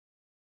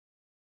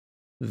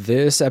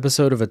This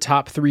episode of a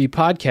Top 3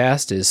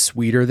 podcast is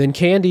sweeter than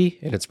candy,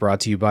 and it's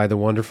brought to you by the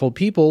wonderful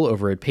people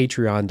over at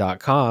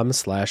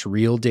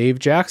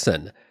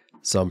patreon.com/realdavejackson.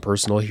 Some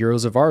personal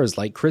heroes of ours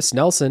like Chris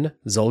Nelson,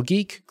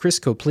 Zulgeek, Chris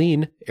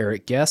Copleen,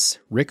 Eric Guess,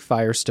 Rick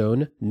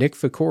Firestone, Nick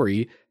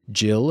Ficori,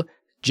 Jill,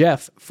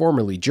 Jeff,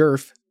 formerly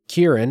Jerf,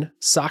 Kieran,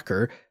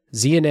 Soccer,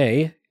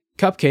 ZNA,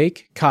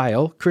 Cupcake,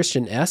 Kyle,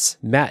 Christian S.,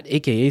 Matt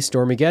aka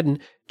Stormageddon,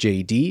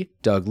 JD,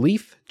 Doug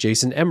Leaf,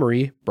 Jason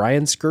Emery,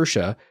 Brian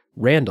Skirsha,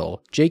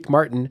 Randall, Jake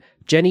Martin,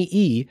 Jenny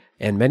E.,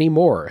 and many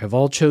more have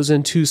all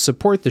chosen to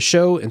support the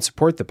show and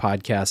support the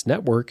podcast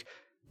network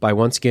by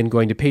once again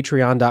going to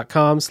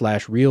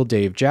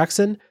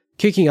patreon.com/realdavejackson,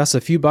 kicking us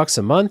a few bucks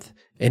a month,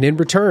 and in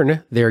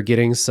return, they're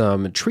getting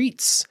some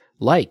treats,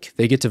 like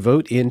they get to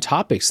vote in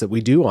topics that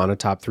we do on a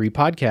Top 3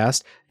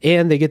 podcast,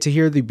 and they get to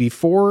hear the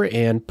before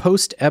and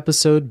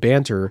post-episode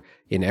banter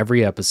in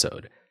every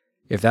episode.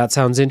 If that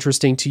sounds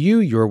interesting to you,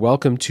 you're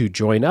welcome to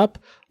join up.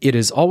 It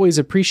is always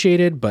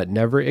appreciated, but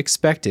never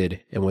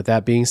expected. And with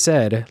that being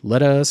said,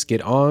 let us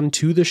get on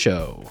to the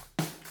show.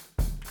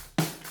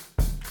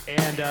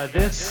 And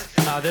this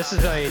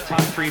is a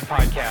Top 3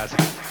 podcast.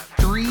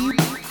 3,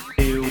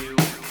 2,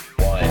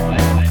 1.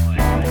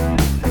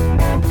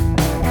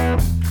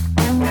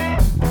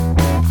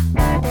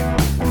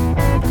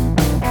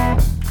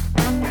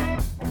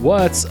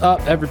 What's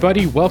up,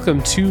 everybody?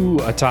 Welcome to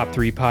a Top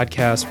 3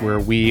 podcast where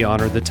we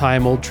honor the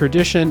time-old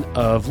tradition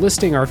of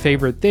listing our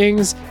favorite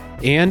things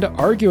and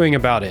arguing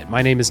about it.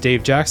 My name is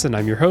Dave Jackson.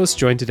 I'm your host,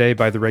 joined today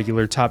by the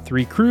regular Top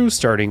 3 crew,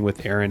 starting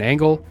with Aaron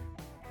Engel.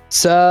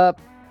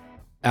 Sup?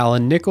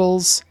 Alan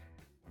Nichols.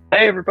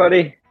 Hey,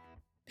 everybody.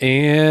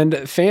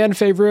 And fan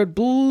favorite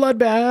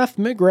Bloodbath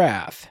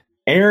McGrath.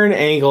 Aaron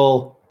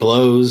Engel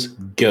blows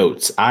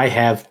goats. I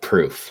have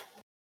proof.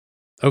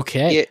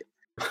 Okay. Yeah.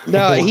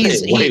 No,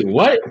 Wait,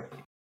 what?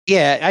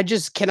 Yeah, I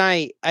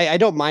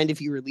don't mind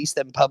if you release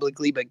them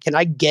publicly, but can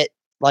I get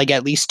like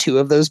at least 2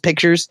 of those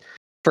pictures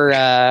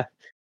for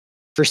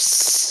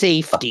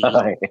safety?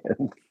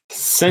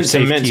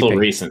 Sentimental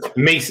reasons.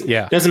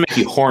 Doesn't make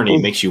you horny,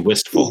 it makes you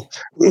wistful.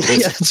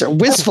 Wistful.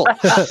 Wistful.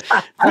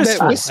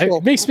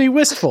 It makes me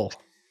wistful.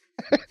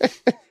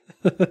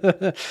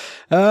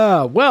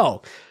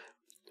 Well,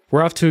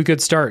 we're off to a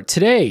good start.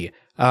 Today,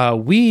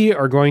 we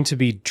are going to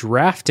be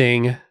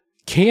drafting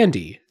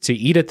candy to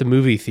eat at the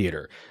movie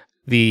theater.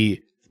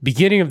 The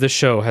beginning of the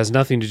show has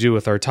nothing to do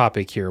with our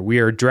topic here. We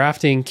are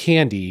drafting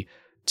candy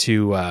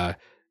to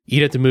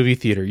eat at the movie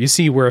theater. You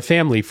see, we're a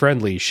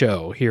family-friendly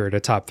show here at a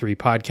Top 3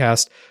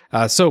 podcast.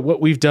 So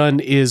what we've done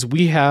is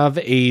we have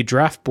a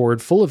draft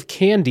board full of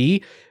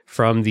candy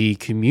from the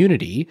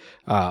community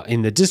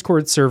in the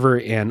Discord server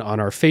and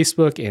on our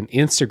Facebook and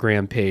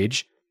Instagram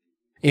page.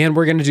 And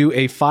we're going to do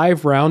a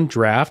 5-round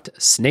draft,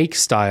 snake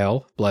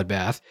style,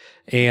 Bloodbath.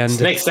 And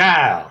snake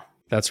style.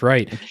 That's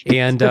right.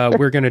 And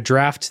we're going to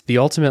draft the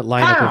ultimate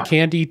lineup of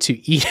candy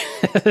to eat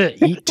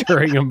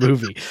during a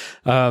movie.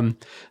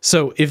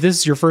 So if this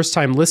is your first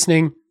time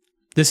listening,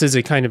 this is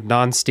a kind of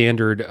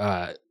non-standard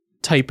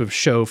type of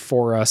show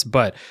for us,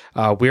 but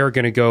we are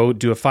going to go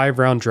do a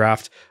 5-round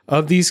draft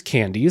of these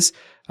candies.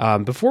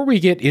 Before we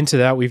get into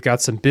that, we've got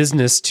some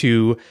business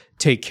to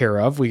take care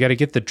of. We got to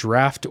get the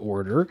draft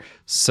order.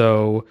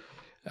 So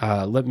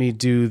let me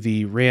do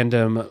the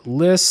random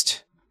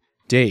list.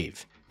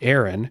 Dave,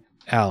 Aaron,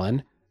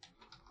 Alan,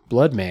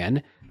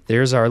 Bloodman.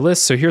 There's our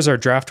list. So here's our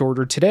draft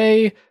order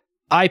today.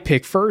 I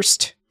pick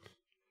first.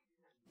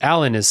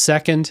 Alan is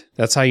second.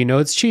 That's how you know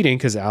it's cheating,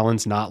 because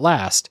Alan's not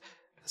last.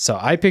 So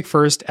I pick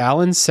first,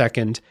 Alan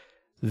second,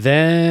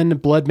 then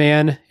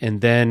Bloodman,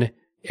 and then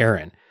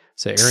Aaron.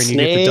 So Aaron, you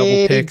get the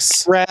double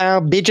picks.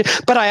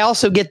 But I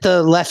also get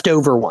the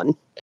leftover one.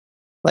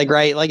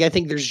 Right? I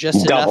think there's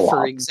just enough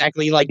for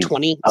exactly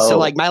 20. Oh. So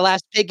my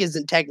last pick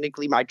isn't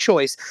technically my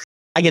choice.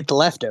 I get the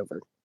leftover.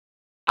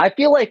 I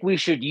feel like we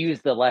should use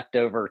the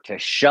leftover to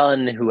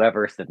shun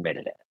whoever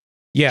submitted it.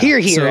 Yeah.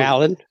 Here, so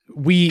Alan.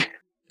 We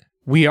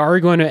are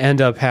going to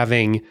end up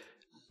having,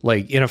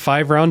 in a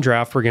 5-round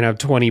draft, we're going to have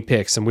 20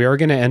 picks, and we are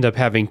going to end up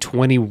having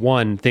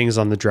 21 things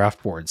on the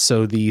draft board.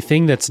 So the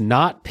thing that's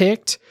not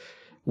picked,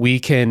 we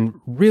can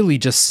really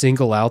just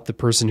single out the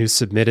person who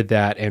submitted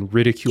that and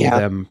ridicule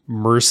them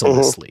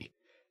mercilessly.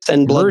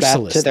 Send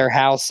Bloodbath to their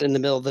house in the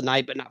middle of the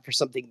night, but not for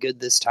something good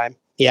this time.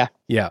 Yeah.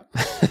 Yeah.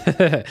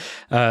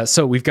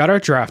 So we've got our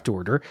draft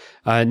order.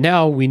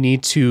 Now we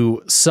need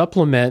to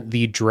supplement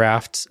the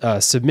draft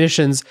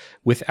submissions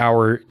with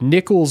our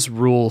Nichols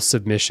rule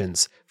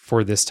submissions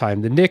for this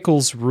time. The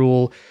Nichols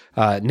rule,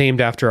 named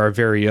after our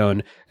very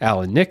own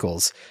Alan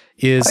Nichols,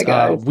 is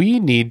we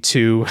need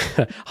to...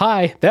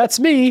 Hi, that's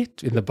me,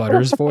 in the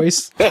Butters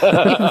voice.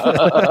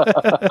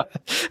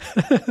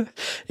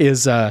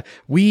 Is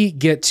we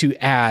get to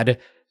add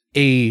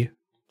a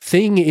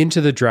thing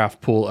into the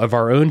draft pool of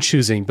our own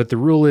choosing, but the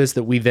rule is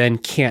that we then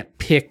can't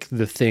pick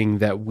the thing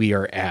that we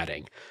are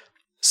adding.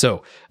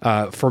 So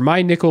for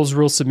my Nichols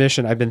rule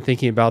submission, I've been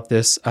thinking about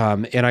this,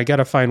 and I got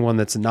to find one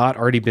that's not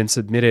already been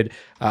submitted.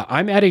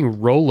 I'm adding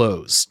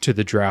Rolos to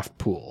the draft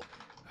pool.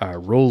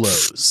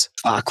 Rolos.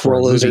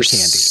 Rolos are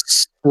candy.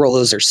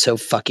 Rolos are so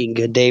fucking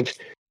good, Dave.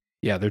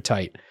 Yeah, they're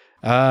tight.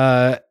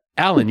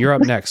 Alan, you're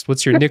up next.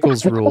 What's your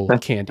Nichols rule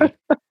candy?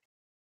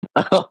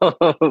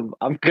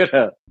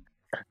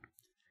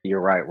 You're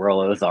right.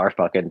 Rolos are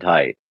fucking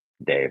tight,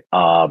 Dave.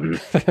 I'm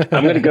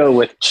gonna go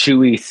with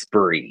Chewy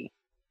Spree.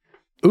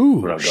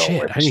 Ooh,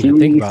 shit! I didn't even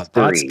think about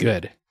that. That's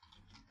good.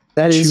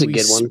 That Chewy is a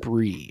good one.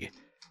 Spree.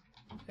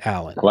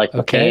 Alan, I like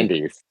the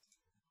candies.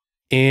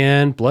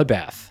 And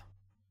Bloodbath.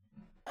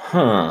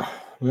 Huh.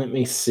 Let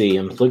me see.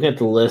 I'm looking at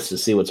the list to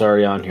see what's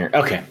already on here.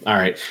 Okay. All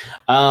right.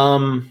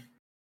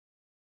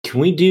 Can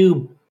we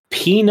do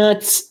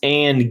peanuts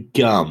and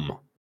gum?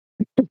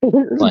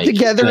 Like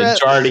Together in a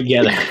jar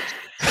together.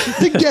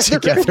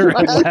 Together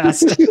at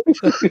last.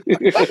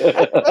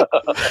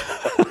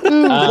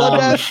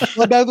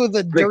 Bloodbath with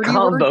a dirty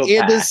word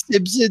and pack. a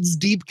Simpsons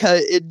deep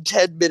cut in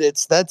 10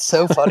 minutes. That's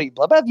so funny.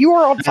 Bloodbath, you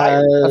are on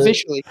fire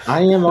officially.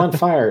 I am on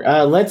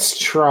fire. Let's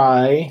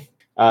try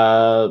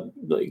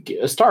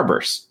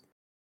Starburst.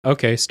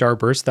 Okay,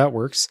 Starburst, that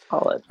works.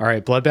 Solid. All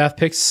right, Bloodbath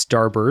picks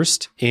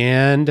Starburst,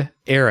 and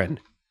Aaron.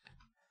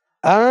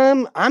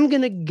 I'm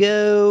gonna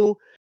go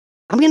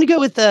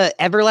with the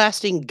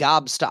Everlasting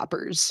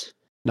Gobstoppers.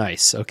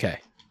 Nice. Okay.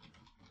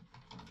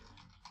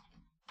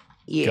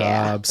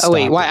 Yeah. Gobstoppers. Oh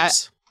wait, why?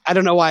 I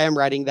don't know why I'm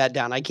writing that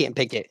down. I can't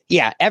pick it.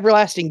 Yeah,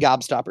 Everlasting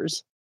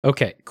Gobstoppers.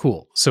 Okay,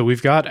 cool. So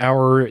we've got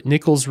our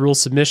Nichols rule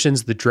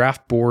submissions. The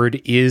draft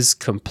board is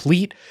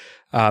complete.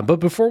 But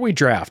before we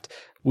draft,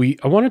 I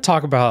want to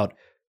talk about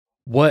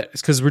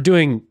because we're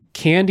doing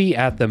candy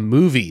at the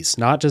movies,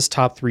 not just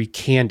top 3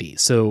 candy.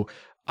 So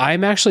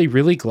I'm actually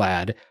really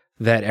glad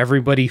that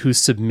everybody who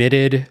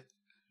submitted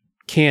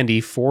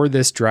candy for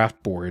this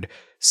draft board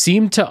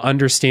seemed to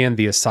understand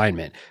the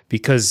assignment,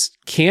 because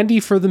candy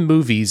for the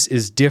movies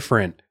is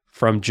different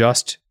from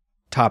just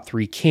top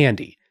 3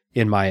 candy,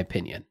 in my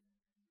opinion.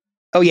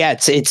 Oh yeah,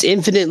 it's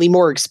infinitely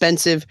more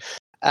expensive.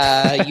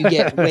 You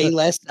get way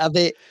less of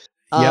it.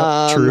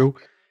 Yeah, true.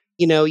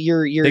 You know,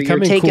 you're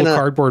come in taking cool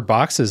cardboard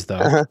boxes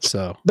though.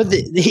 So, but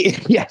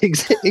yeah,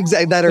 exactly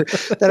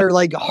that are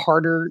like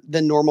harder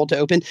than normal to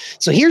open.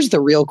 So here's the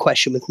real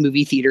question with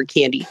movie theater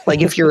candy.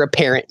 Like if you're a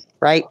parent,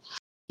 right?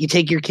 You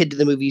take your kid to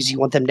the movies, you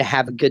want them to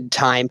have a good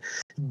time.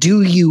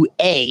 Do you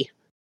A,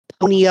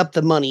 pony up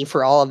the money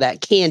for all of that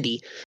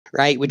candy,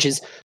 right? Which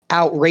is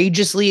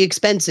outrageously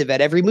expensive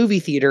at every movie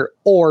theater,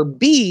 or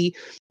B,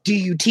 do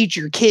you teach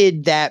your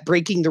kid that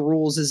breaking the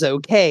rules is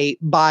okay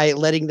by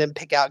letting them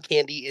pick out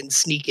candy and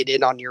sneak it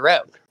in on your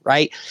own,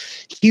 right?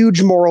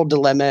 Huge moral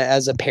dilemma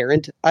as a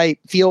parent, I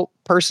feel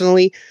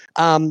personally.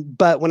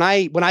 But when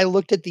I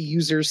looked at the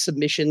user's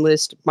submission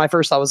list, my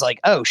first thought was like,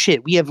 oh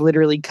shit, we have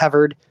literally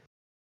covered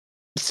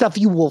stuff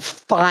you will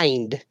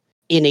find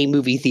in a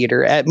movie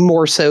theater,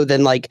 more so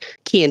than like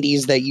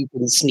candies that you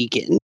can sneak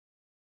in.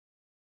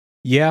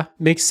 Yeah,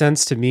 makes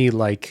sense to me.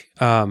 Like,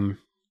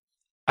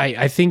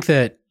 I think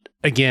that,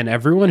 again,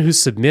 everyone who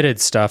submitted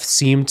stuff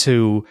seemed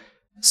to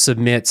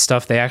submit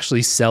stuff they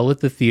actually sell at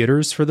the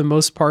theaters for the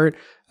most part.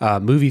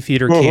 Movie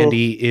theater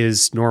candy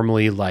is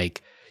normally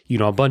like,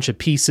 a bunch of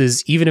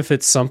pieces. Even if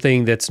it's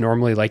something that's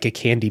normally like a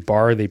candy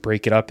bar, they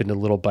break it up into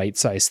little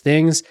bite-sized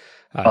things.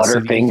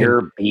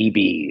 Butterfinger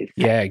BBs.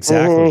 Yeah,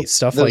 exactly.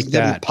 Stuff like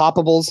that.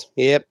 Poppables.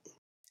 Yep.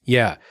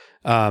 Yeah.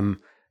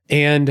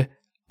 And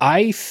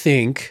I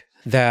think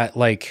that,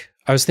 like,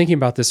 I was thinking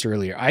about this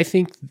earlier. I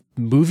think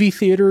movie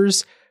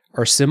theaters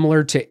are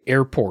similar to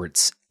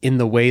airports in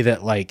the way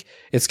that, like,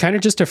 it's kind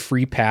of just a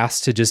free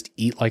pass to just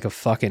eat like a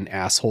fucking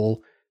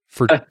asshole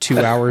for 2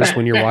 hours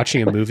when you're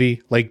watching a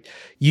movie. Like,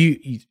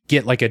 you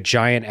get like a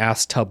giant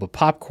ass tub of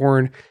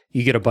popcorn,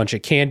 you get a bunch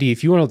of candy.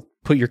 If you want to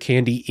put your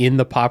candy in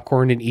the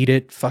popcorn and eat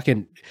it,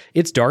 fucking,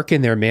 it's dark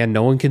in there, man.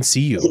 No one can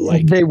see you.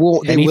 Like, they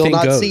will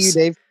not goes. see you,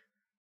 Dave.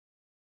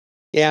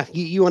 Yeah,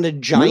 you want a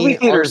giant movie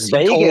theaters, RC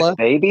Vegas, cola,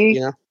 baby.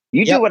 Yeah.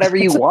 You do whatever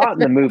you want in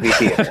the movie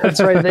theater. That's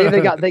right.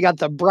 They got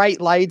the bright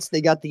lights. They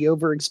got the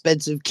over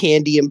expensive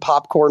candy and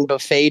popcorn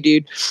buffet,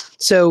 dude.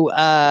 So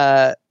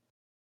I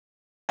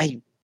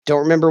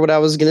don't remember what I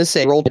was gonna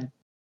say. Roll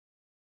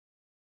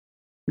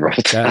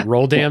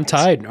damn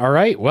tide. All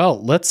right.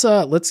 Well,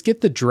 let's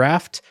get the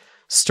draft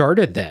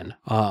started then.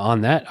 On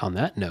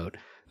that note,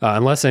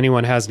 unless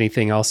anyone has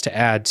anything else to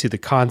add to the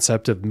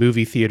concept of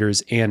movie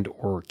theaters and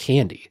or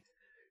candy.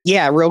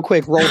 Yeah, real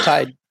quick. Roll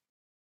Tide.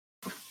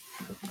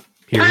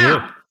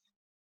 Here.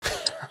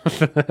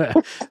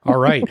 All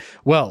right.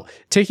 Well,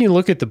 taking a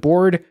look at the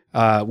board,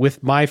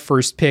 with my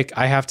first pick,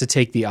 I have to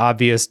take the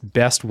obvious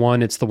best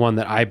one. It's the one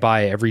that I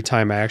buy every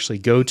time I actually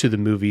go to the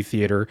movie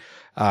theater.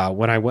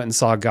 When I went and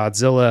saw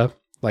Godzilla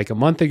like a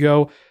month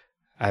ago,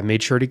 I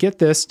made sure to get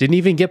this. Didn't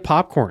even get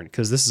popcorn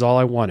because this is all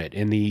I wanted.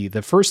 And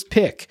the first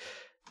pick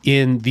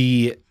in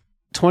the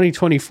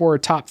 2024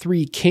 top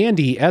 3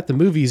 candy at the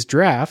movies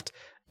draft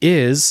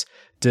is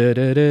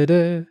peanut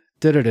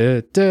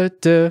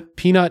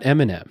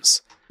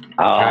M&Ms.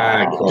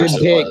 Good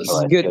pick.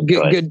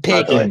 Good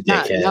pick. Good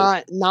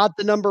Not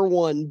the number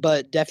one,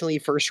 but definitely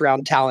first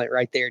round talent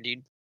right there,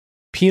 dude.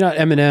 Peanut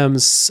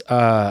M&Ms,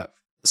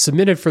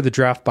 submitted for the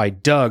draft by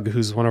Doug,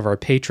 who's one of our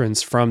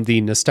patrons from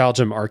the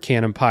Nostalgium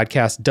Arcanum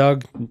podcast.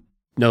 Doug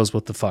knows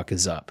what the fuck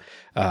is up.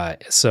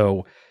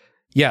 So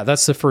yeah,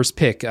 that's the first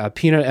pick.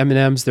 Peanut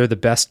M&Ms, they're the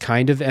best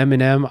kind of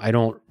M&M. I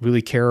don't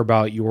really care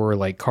about your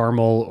like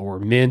caramel or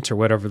mint or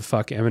whatever the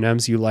fuck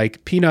M&Ms you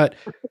like. Peanut,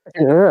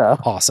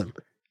 awesome.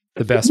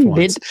 The best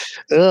ones.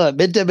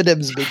 Mint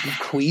M&Ms make me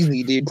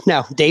queasy, dude.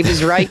 No, Dave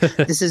is right.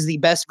 This is the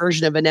best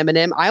version of an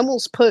M&M. I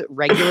almost put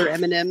regular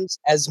M&Ms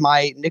as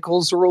my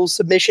Nichols rule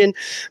submission,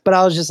 but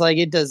I was just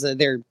like,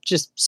 they're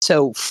just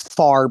so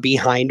far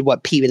behind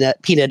what peanut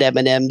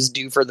M&Ms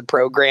do for the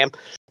program.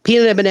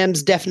 Peanut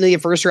M&M's definitely a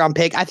first round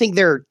pick. I think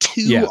there are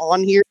two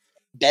on here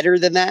better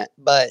than that,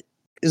 but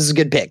this is a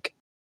good pick.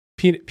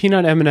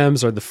 Peanut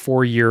M&Ms are the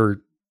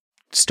 4-year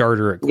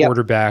starter at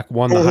quarterback,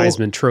 won the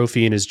Heisman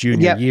Trophy in his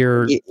junior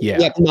year.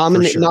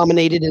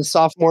 Nominated as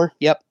sophomore.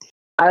 Yep.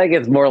 I think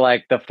it's more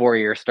like the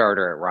 4-year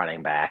starter at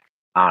running back,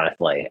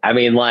 honestly. I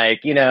mean,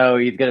 like, he's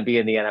going to be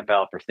in the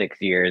NFL for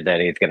 6 years,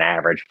 and he's going to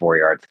average 4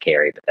 yards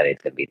carry, but then he's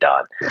going to be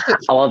done.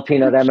 I love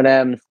peanut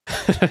M&Ms.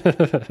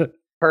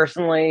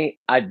 Personally,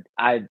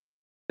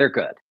 they're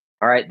good.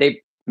 All right.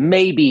 They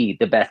may be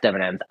the best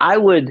M&Ms. I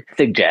would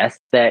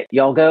suggest that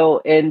y'all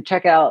go and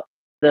check out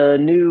the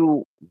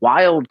new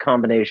wild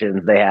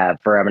combinations they have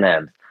for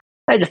M&Ms.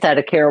 I just had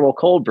a caramel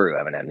cold brew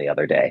M&M the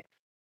other day.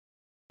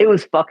 It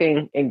was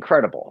fucking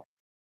incredible.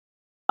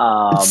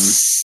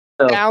 Sounds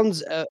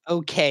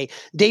okay.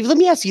 Dave, let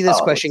me ask you this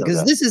question,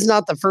 because this is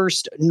not the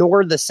first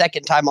nor the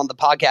second time on the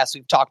podcast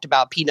we've talked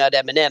about peanut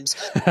M&Ms.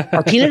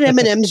 Are peanut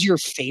M&Ms your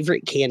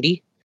favorite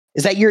candy?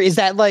 Is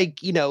that like,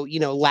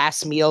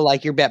 last meal,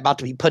 like you're about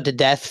to be put to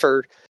death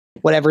for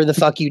whatever the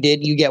fuck you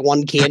did, you get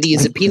one candy?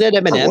 Is it peanut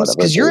M&Ms?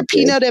 Because you're a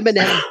peanut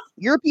M&M.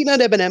 You're a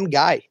peanut M&M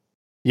guy.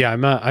 Yeah,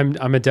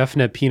 I'm a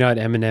definite peanut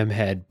M&M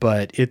head,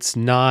 but it's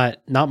not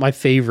my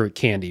favorite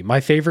candy. My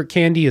favorite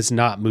candy is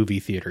not movie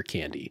theater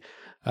candy.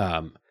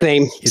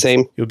 Same.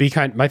 It would be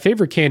my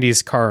favorite candy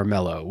is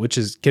Caramello, which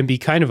can be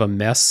kind of a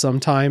mess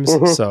sometimes.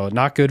 So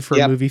not good for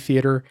a movie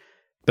theater.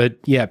 But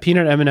yeah,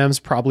 peanut M&M's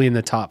probably in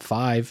the top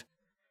 5.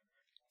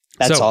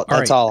 That's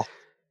all.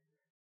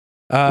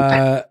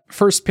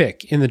 First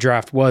pick in the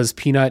draft was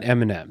peanut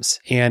M&Ms,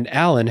 and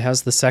Alan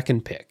has the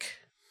second pick.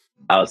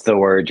 I was so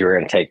worried you were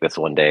going to take this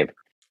one, Dave,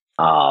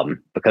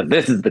 because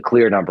this is the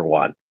clear number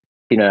one.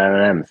 Peanut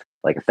M&Ms,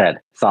 like I said,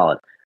 solid.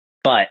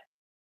 But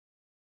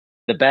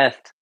the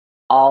best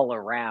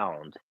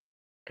all-around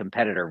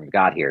competitor we've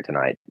got here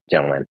tonight,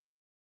 gentlemen,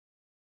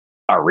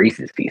 are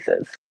Reese's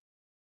Pieces.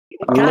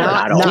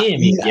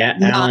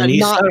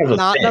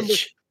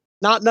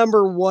 Not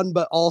number one,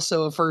 but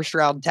also a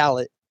first-round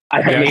talent.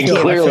 I mean,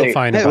 clearly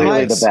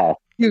the best.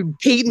 Dude,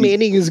 Peyton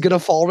Manning is going to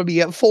fall to me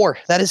at 4.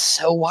 That is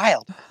so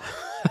wild.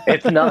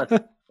 It's nuts.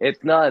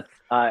 It's nuts.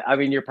 I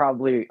mean, you're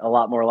probably a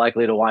lot more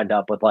likely to wind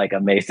up with like a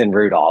Mason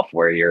Rudolph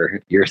where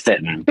you're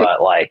sitting,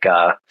 but like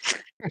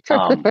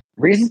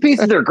Reese's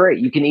Pieces are great.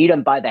 You can eat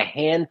them by the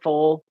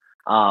handful.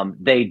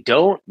 They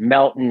don't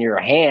melt in your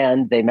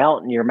hand; they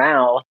melt in your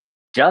mouth,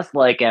 just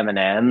like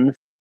M&Ms.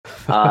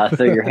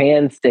 So your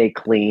hands stay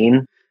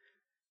clean.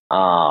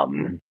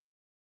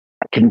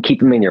 Can keep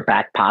them in your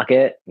back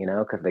pocket,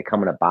 because they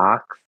come in a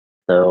box.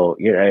 So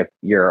if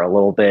you're a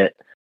little bit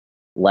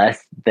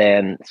less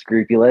than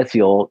scrupulous,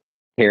 you'll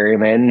carry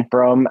them in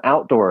from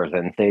outdoors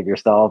and save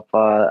yourself,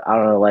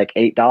 like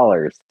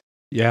 $8.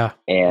 Yeah.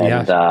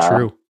 And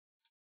true.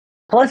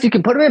 Plus, you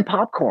can put them in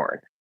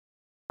popcorn.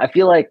 I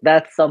feel like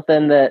that's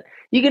something that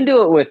you can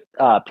do it with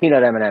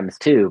peanut M&Ms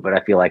too, but I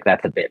feel like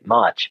that's a bit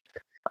much.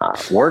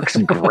 Works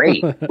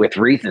great with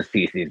Reese's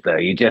Pieces, though.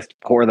 You just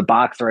pour the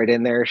box right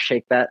in there,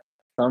 shake that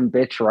some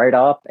bitch right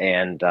up,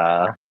 and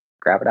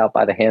grab it out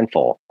by the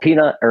handful.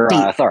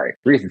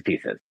 Reese's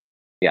Pieces.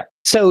 Yeah.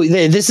 So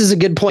this is a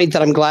good point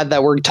that I'm glad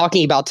that we're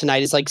talking about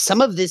tonight. Is like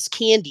some of this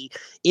candy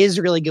is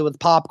really good with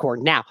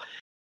popcorn. Now,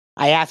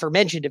 I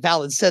aforementioned if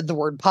Alan said the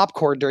word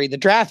popcorn during the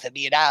draft, that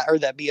me and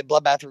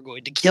Bloodbath were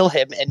going to kill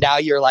him, and now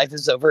your life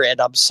is over, and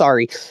I'm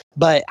sorry.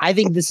 But I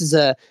think this is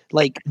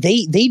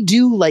they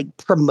do like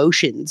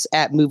promotions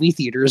at movie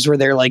theaters where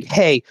they're like,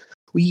 hey,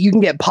 you can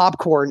get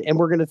popcorn and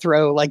we're going to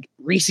throw like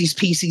Reese's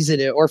Pieces in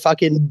it or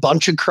fucking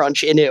Bunch of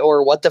Crunch in it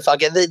or what the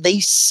fuck. And they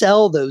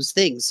sell those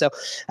things. So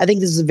I think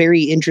this is a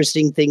very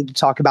interesting thing to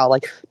talk about,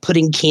 like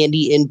putting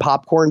candy in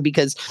popcorn,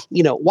 because,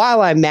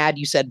 while I'm mad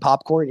you said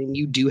popcorn and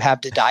you do have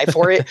to die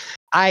for it,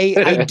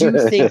 I do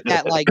think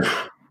that like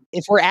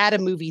if we're at a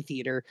movie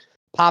theater,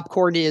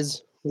 popcorn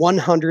is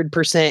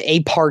 100% a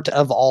part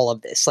of all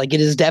of this. Like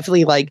it is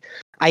definitely like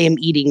I am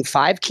eating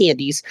 5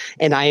 candies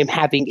and I am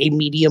having a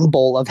medium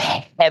bowl of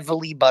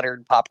heavily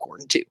buttered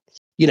popcorn too.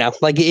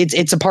 Like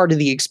it's a part of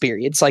the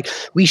experience. Like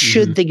we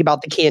should think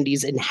about the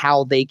candies and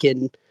how they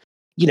can,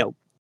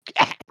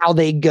 how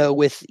they go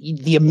with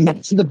the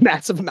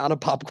massive amount of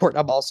popcorn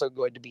I'm also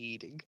going to be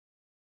eating.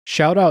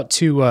 Shout out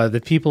to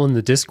the people in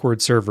the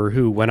Discord server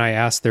who, when I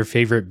asked their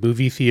favorite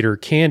movie theater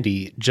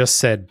candy, just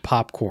said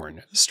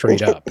popcorn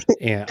straight up.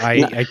 And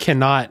I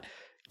cannot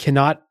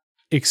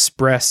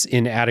express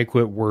in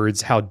adequate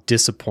words how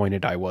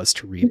disappointed I was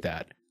to read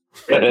that.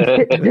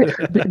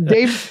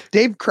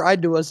 Dave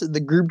cried to us in the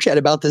group chat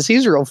about this.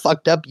 He's real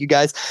fucked up, you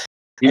guys.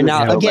 And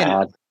now so again,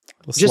 bad.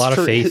 It's a lot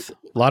of faith.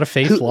 A lot of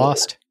faith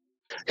lost.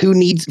 Who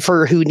needs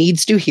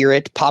to hear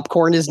it?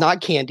 Popcorn is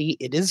not candy;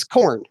 it is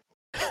corn.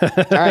 All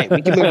right,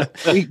 we can move.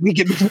 We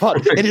can move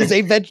on. It is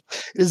a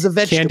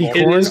vegetable. Candy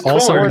corn, is corn,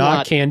 also not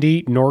not-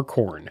 candy nor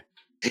corn.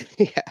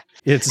 Yeah.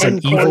 It's And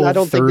an corn, evil I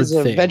don't think third is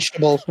a thing.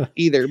 vegetable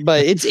either,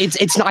 but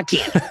it's not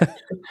candy.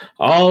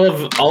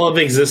 All of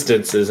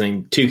existence is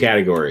in two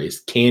categories: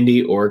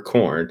 candy or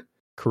corn.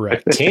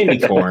 Correct. Candy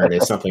corn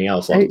is something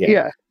else altogether.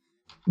 Yeah.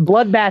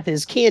 Bloodbath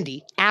is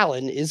candy.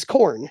 Alan is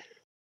corn.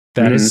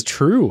 That is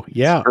true.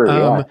 Yeah. True,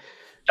 yeah.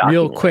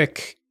 Real Shockingly.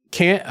 quick,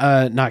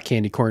 not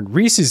candy corn.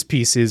 Reese's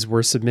Pieces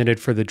were submitted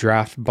for the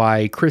draft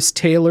by Chris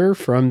Taylor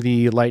from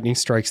the Lightning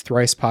Strikes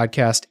Thrice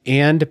podcast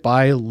and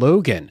by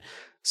Logan.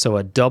 So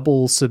a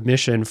double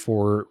submission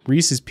for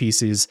Reese's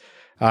Pieces.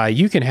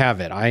 You can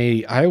have it.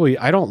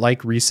 I don't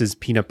like Reese's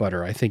peanut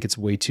butter. I think it's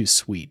way too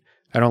sweet.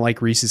 I don't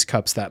like Reese's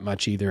cups that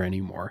much either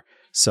anymore.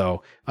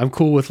 So I'm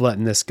cool with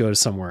letting this go to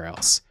somewhere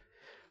else.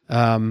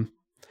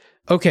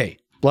 Okay,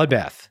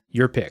 Bloodbath,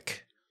 your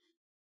pick.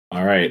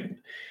 All right.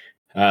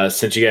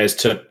 Since you guys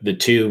took the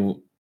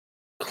two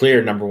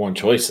clear number one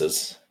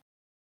choices,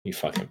 you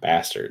fucking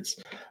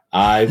bastards,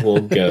 I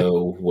will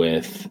go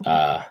with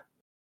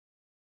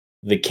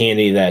the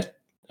candy that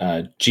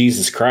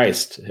Jesus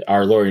Christ,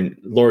 our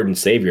Lord and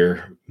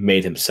Savior,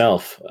 made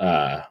himself,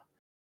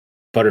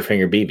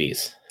 Butterfinger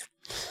BBs.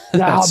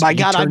 Oh my He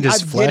god, turned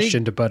his I'm flesh getting,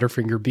 into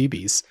Butterfinger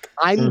BBs.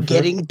 I'm Mhm.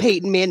 getting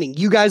Peyton Manning.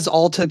 You guys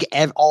all took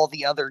all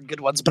the other good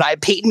ones, but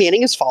Peyton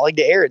Manning is falling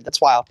to Aaron. That's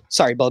wild.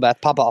 Sorry,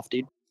 Bloodbath, pop off,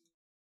 dude.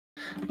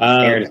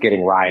 Aaron's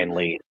getting Ryan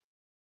Lee.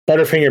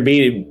 Butterfinger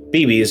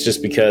BBs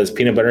just because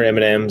peanut butter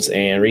M&Ms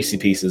and Reese's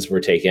Pieces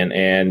were taken,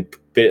 and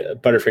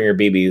Butterfinger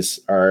BBs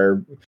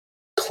are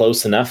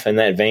close enough in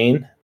that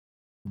vein.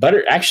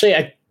 Actually,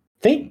 I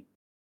think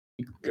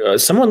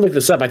someone looked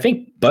this up. I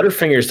think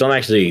Butterfingers don't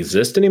actually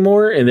exist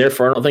anymore, and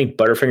therefore I don't think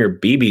Butterfinger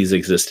BBs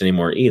exist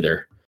anymore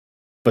either.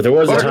 But there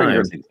was a time.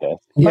 Butterfingers exist.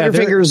 Yeah,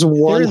 they're- Butterfingers They're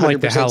 100% in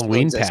like the still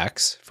Halloween exist.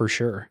 packs for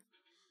sure.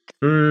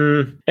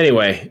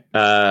 Anyway,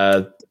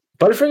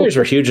 Butterfingers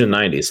were huge in the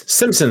 90s.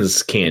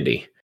 Simpsons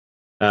candy.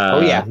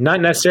 Oh, yeah.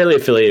 Not necessarily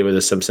affiliated with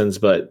the Simpsons,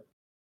 but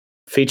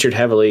featured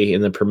heavily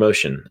in the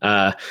promotion.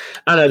 I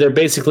don't know. They're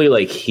basically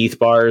like Heath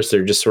bars.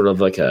 They're just sort of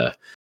like a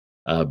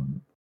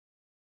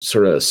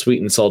sort of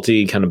sweet and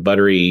salty, kind of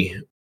buttery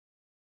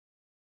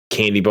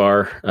candy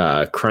bar,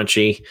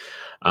 crunchy.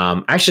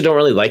 I actually don't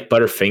really like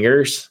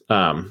Butterfingers.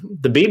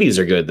 The BBs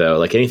are good though.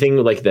 Like anything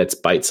like that's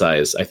bite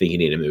size, I think you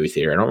need in a movie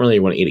theater. I don't really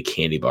want to eat a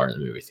candy bar in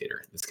the movie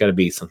theater. It's got to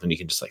be something you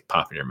can just like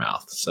pop in your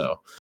mouth. So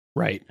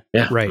Right.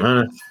 yeah, Right.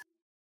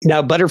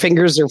 Now,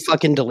 Butterfingers are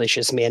fucking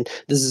delicious, man.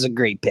 This is a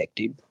great pick,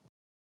 dude.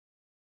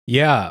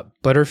 Yeah.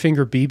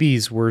 Butterfinger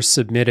BBs were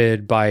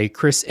submitted by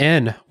Chris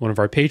N., one of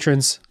our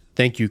patrons.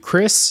 Thank you,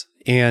 Chris.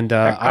 And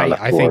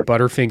I think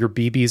Butterfinger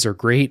BBs are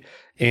great.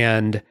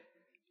 And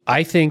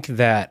I think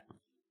that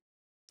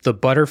the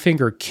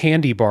Butterfinger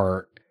candy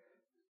bar,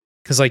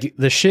 because like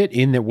the shit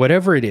in it,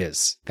 whatever it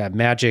is, that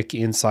magic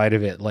inside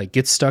of it, like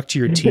gets stuck to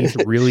your teeth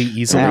really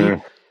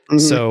easily. Mhm.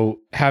 So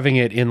having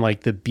it in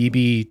like the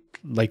BB,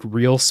 like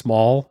real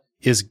small,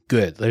 is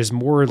good. There's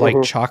more like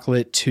Mhm.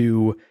 chocolate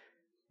to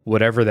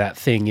whatever that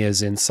thing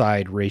is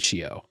inside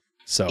ratio.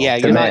 So Yeah,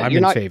 I'm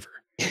in not- favor.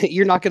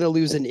 You're not going to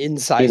lose an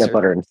incisor. Peanut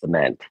butter and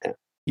cement.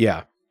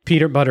 Yeah,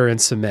 peanut butter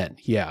and cement.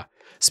 Yeah.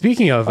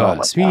 Speaking of Oh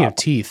my speaking of God.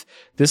 teeth,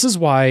 this is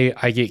why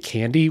I get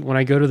candy when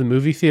I go to the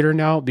movie theater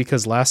now.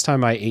 Because last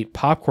time I ate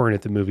popcorn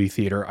at the movie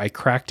theater, I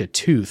cracked a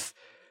tooth,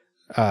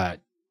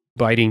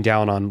 biting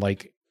down on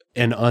like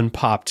an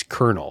unpopped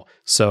kernel.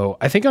 So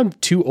I think I'm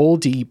too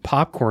old to eat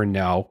popcorn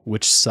now,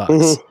 which sucks.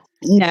 Mhm.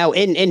 Now,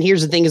 and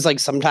here's the thing is like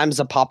sometimes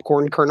a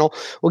popcorn kernel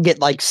will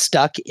get like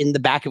stuck in the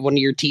back of one of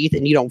your teeth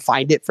and you don't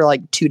find it for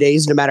like 2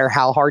 days, no matter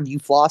how hard you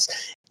floss.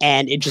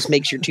 And it just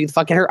makes your tooth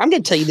fucking hurt. I'm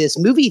going to tell you this,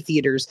 movie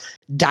theaters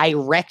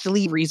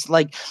directly,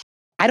 like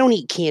I don't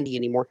eat candy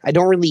anymore. I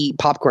don't really eat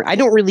popcorn. I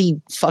don't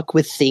really fuck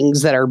with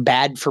things that are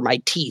bad for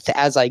my teeth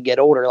as I get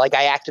older. Like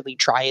I actively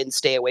try and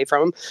stay away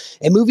from them.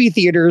 And movie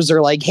theaters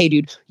are like, hey,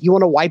 dude, you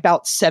want to wipe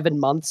out 7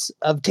 months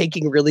of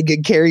taking really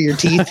good care of your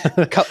teeth?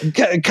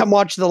 Come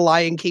watch The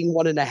Lion King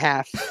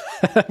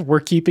 1.5. We're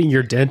keeping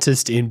your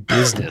dentist in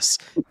business,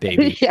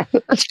 baby. Yeah,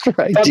 that's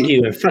right, Fuck dude.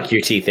 you and fuck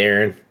your teeth,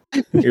 Aaron.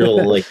 Your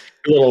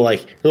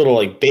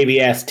little baby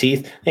ass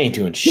teeth. They ain't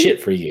doing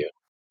shit for you.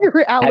 Your Have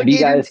you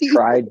alligator guys teeth.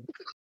 tried?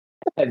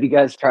 Have you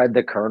guys tried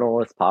the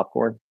kernelless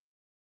popcorn?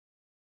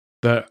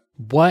 The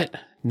what?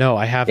 No,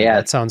 I haven't. Yeah.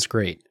 That sounds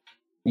great.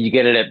 You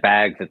get it at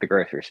bags at the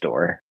grocery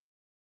store.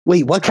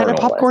 Wait, what kind of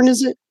Kernel-less. popcorn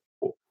is it?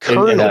 And,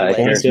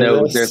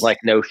 Kernel. There's like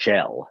no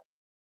shell.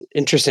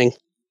 Interesting.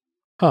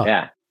 Huh.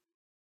 Yeah.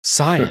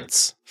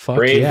 Science. Fuck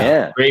Brave, yeah.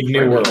 Yeah. brave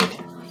new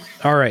world.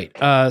 All right.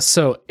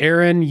 So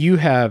Aaron, you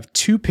have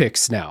 2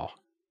 picks now.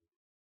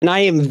 And I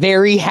am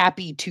very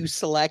happy to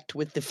select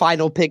with the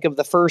final pick of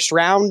the first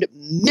round,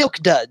 Milk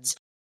Duds.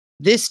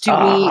 This to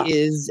me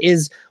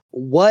is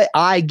what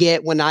I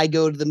get when I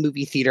go to the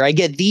movie theater. I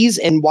get these,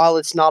 and while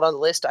it's not on the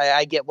list,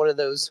 I get one of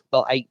those.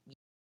 Well, I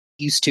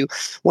used to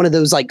one of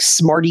those like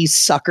Smarties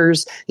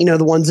suckers, you know,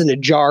 the ones in a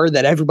jar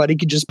that everybody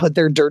could just put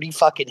their dirty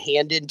fucking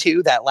hand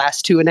into that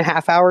last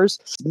 2.5 hours.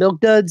 Milk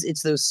Duds,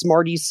 it's those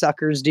Smarties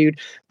suckers, dude.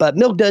 But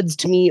Milk Duds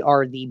to me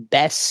are the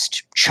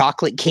best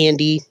chocolate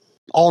candy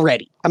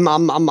already. I'm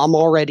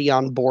already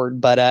on board,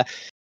 but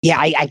yeah,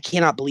 I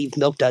cannot believe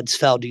Milk Duds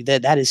fell, dude.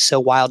 That is so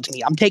wild to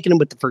me. I'm taking them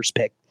with the first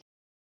pick.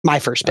 My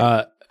first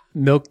pick.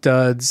 Milk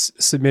Duds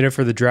submitted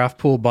for the draft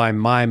pool by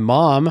my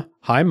mom.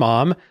 Hi,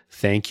 Mom.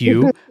 Thank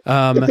you.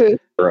 Yeah,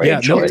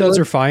 Milk Duds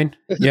are fine.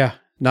 Yeah,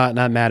 not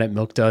mad at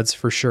Milk Duds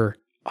for sure.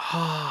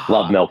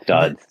 Love Milk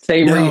Duds.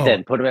 Same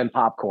reason. Put them in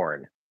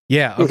popcorn.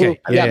 Yeah. Okay.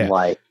 Yeah.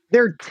 Like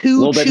they're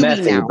too chewy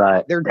messy, now.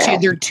 but They're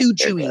too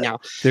chewy now.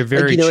 They're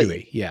very like,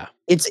 chewy. Yeah.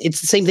 It's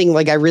the same thing.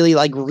 Like I really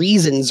like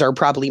Reasons are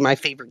probably my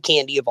favorite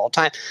candy of all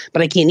time,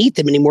 but I can't eat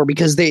them anymore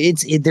because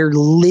they're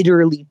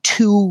literally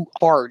too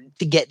hard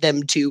to get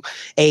them to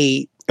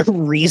a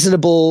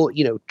reasonable,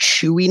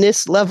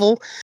 chewiness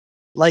level.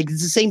 Like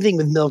it's the same thing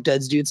with Milk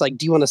Duds, dude. It's like,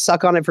 do you want to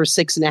suck on it for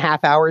 6.5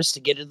 hours to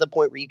get to the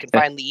point where you can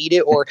finally eat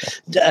it, or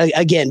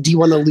again, do you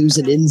want to lose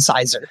an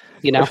incisor?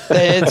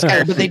 It's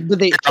kind of, but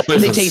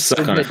they taste suck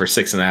so on good. it for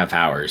 6.5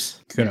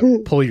 hours. Gonna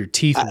pull your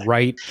teeth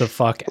right the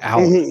fuck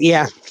out.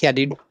 Yeah,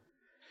 dude.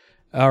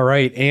 All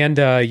right, and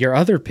your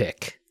other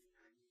pick.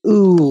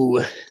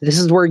 Ooh, this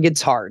is where it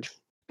gets hard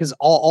because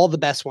all the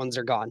best ones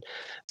are gone.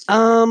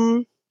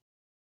 I'm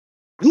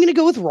gonna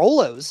go with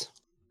Rolos.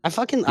 I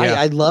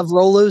love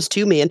Rolos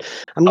too, man.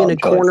 I'm gonna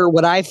corner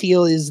what I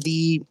feel is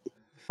the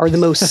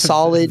most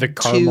solid the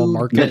caramel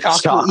market. the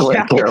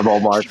chocolate caramel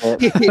market.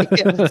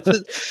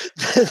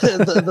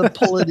 the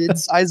pull it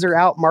incisor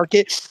out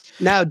market.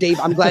 Now, Dave,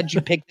 I'm glad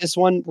you picked this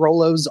one.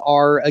 Rolos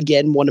are,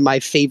 again, one of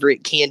my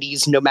favorite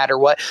candies, no matter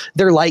what.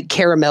 They're like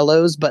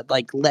caramellos, but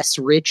like less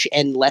rich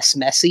and less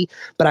messy.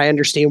 But I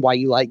understand why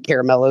you like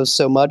caramellos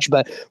so much.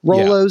 But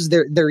Rolos,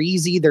 they're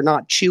easy. They're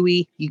not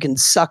chewy. You can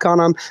suck on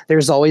them.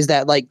 There's always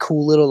that like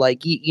cool little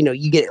like,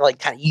 you get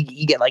like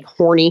you get like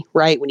horny,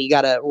 right? When you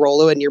got a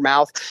Rolo in your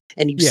mouth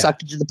and you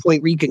suck it to the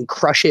point where you can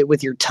crush it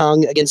with your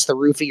tongue against the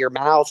roof of your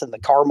mouth and the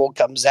caramel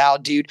comes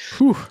out, dude.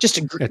 Whew.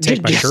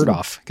 Take my shirt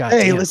off. God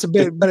hey, damn. listen,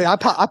 but I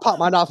popped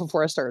mine off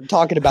before I started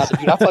talking about it,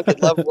 dude. I fucking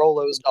love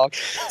Rolos, dog.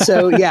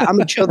 So yeah, I'm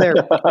gonna chill there.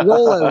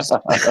 Rolos,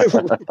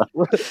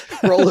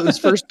 Rolos,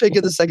 first pick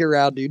of the second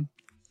round, dude.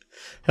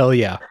 Hell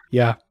yeah,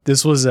 yeah.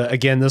 This was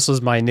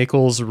my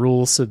Nichols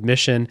rule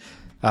submission.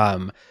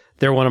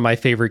 They're one of my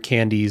favorite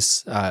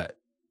candies. And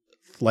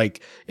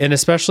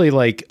especially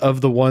like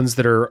of the ones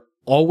that are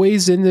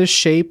always in this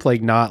shape,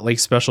 like not like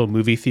special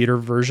movie theater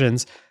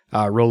versions.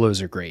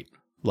 Rolos are great.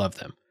 Love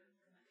them.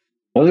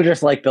 Those are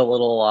just like the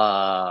little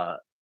I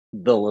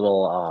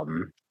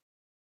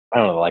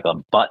don't know, like a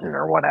button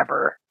or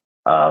whatever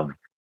of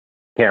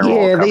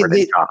caramel covered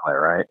in chocolate,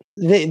 right?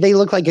 They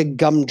look like a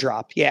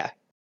gumdrop. Yeah.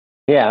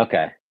 Yeah.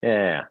 Okay.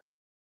 Yeah.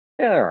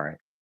 All right.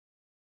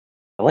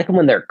 I like them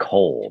when they're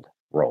cold.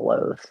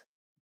 Rolos.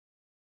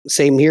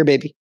 Same here,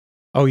 baby.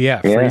 Oh yeah,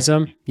 freeze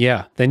them.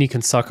 Yeah, then you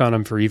can suck on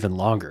them for even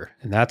longer.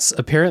 And that's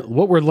apparently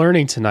what we're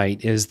learning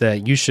tonight is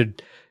that you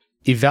should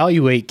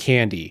evaluate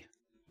candy.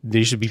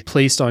 They should be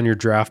placed on your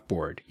draft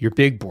board, your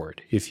big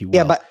board, if you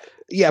will.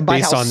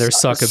 Based on their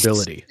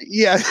suckability.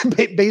 Yeah,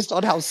 based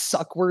on how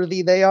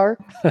suck-worthy they are.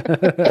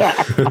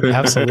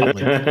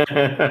 Absolutely.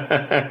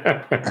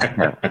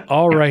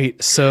 All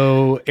right,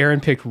 so Aaron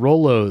picked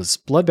Rolos.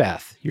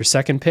 Bloodbath, your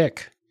second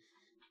pick.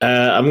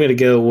 I'm going to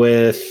go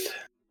with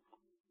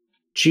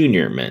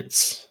Junior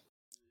Mints.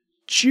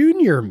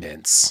 Junior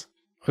Mints.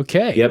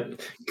 Okay.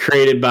 Yep.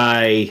 Created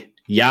by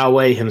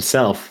Yahweh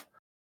himself.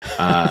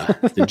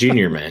 The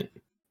Junior Mint.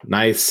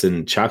 Nice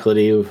and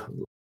chocolatey,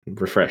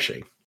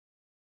 refreshing.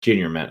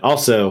 Junior Mint.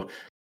 Also,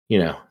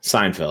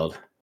 Seinfeld.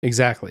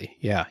 Exactly.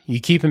 Yeah. You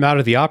keep him out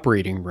of the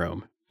operating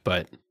room,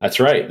 but that's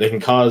right. They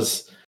can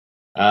cause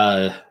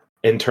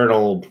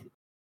internal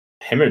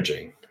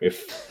hemorrhaging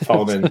if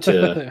fallen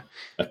into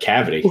a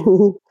cavity.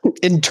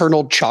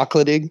 Internal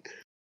chocolating.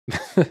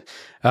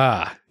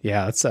 Yeah,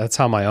 that's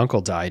how my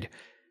uncle died.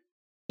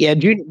 Yeah,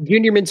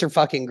 Junior Mints are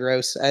fucking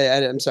gross.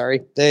 I'm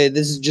sorry.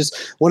 This is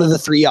just one of the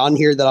three on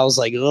here that I was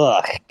like,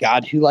 ugh,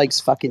 God, who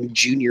likes fucking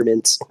Junior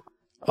Mints?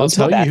 I'll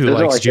tell you who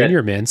likes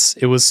Junior Mints.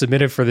 It was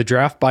submitted for the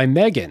draft by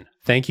Megan.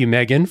 Thank you,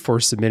 Megan, for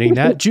submitting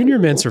that. Junior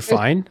Mints are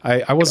fine.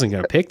 I wasn't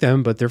going to pick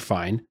them, but they're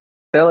fine.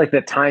 They're like the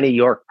tiny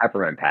York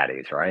peppermint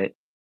patties, right?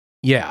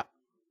 Yeah.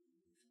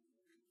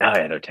 Oh,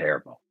 yeah, they're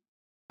terrible.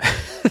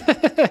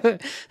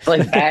 It's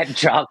like bad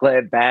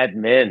chocolate, bad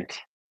mint.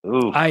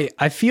 Ooh.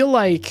 I feel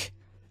like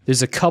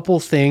there's a couple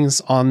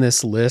things on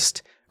this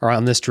list or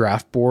on this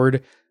draft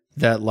board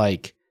that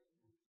like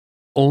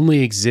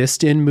only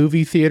exist in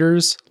movie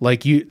theaters.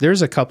 Like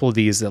there's a couple of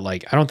these that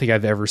like I don't think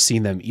I've ever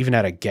seen them even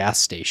at a gas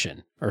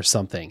station or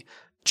something.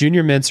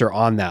 Junior Mints are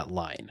on that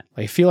line.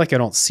 I feel like I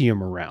don't see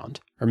them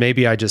around. Or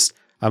maybe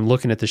I'm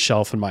looking at the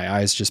shelf and my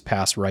eyes just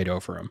pass right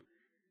over them.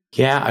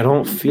 Yeah, I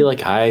don't feel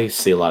like I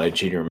see a lot of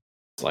junior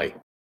mints like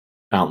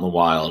out in the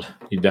wild.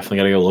 You definitely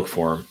got to go look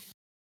for them.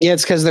 Yeah,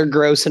 it's because they're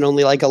gross and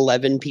only like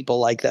 11 people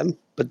like them.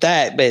 But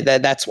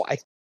that's why.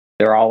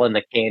 They're all in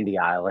the candy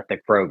aisle at the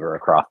Kroger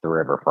across the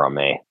river from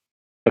me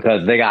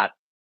because they got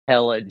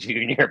hella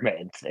junior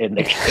mints in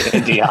the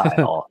candy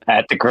aisle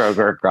at the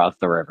Kroger across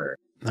the river.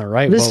 All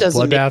right. This Well,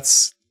 doesn't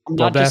Bloodbath's I'm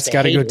not just a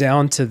got to go hater.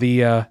 down to the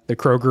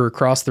Kroger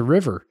across the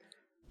river.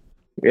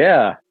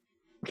 Yeah.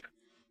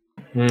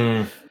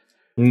 No.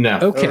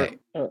 Okay.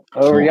 Over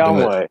Won't y'all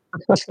do way.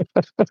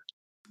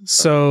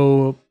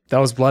 So that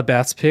was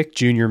Bloodbath's pick,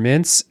 Junior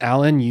Mints.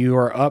 Alan, you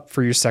are up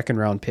for your second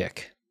round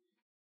pick.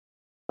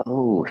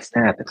 Oh,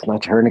 snap. It's my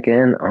turn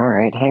again. All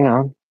right. Hang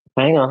on.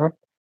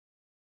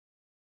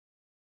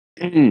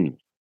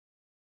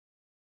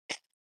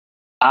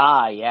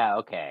 Yeah.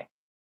 Okay.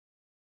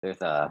 There's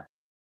still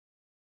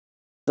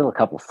a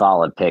couple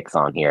solid picks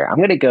on here. I'm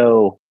going to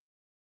go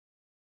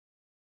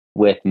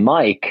with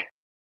Mike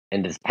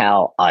and his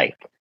pal Ike.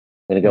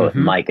 I'm going to go with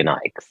Mhm. Mike and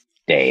Ike's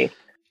Dave.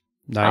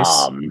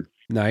 Nice.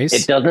 Nice.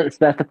 It doesn't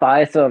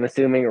specify, so I'm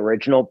assuming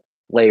original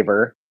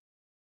flavor.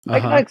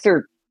 Mike and Ike's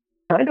are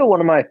kind of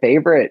one of my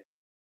favorite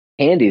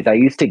candies. I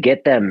used to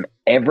get them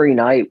every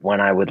night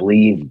when I would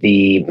leave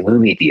the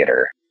movie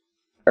theater.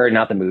 Or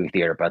not the movie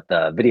theater, but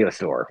the video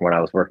store when I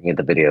was working at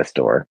the video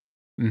store.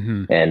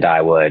 Mm-hmm. And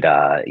I would,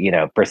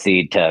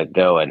 proceed to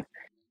go and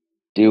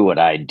do what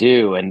I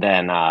do. And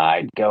then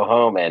I'd go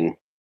home and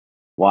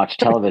watch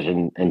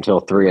television until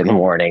 3 a.m.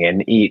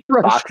 and eat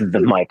Right. boxes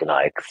of Mike and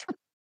Ike's.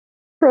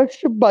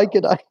 Crush Mike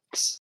and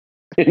Ike's.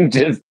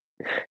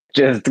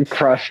 just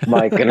crushed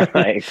Mike and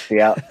Ike's.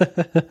 Yeah.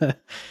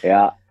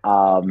 Yeah.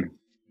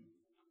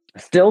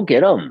 Still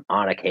get them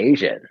on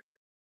occasion.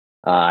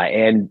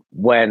 And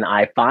when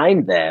I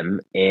find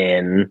them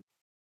in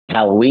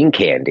Halloween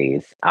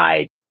candies,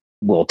 I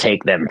will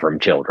take them from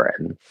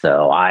children.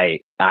 So I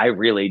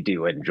really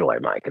do enjoy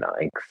Mike and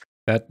Ike's.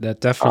 That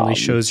definitely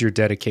shows your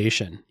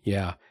dedication.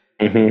 Yeah.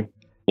 Mm-hmm.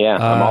 Yeah,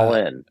 I'm all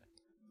in.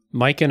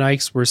 Mike and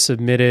Ike's were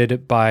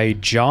submitted by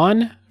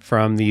John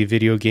from the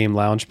Video Game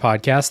Lounge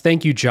podcast.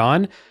 Thank you,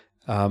 John.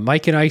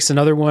 Mike and Ike's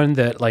another one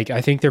that I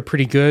think they're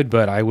pretty good,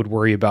 but I would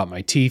worry about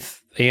my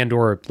teeth and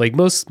or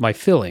my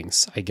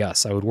fillings, I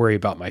guess. I would worry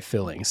about my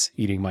fillings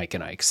eating Mike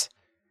and Ike's.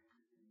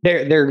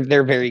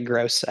 They're very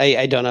gross.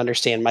 I don't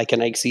understand Mike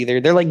and Ike's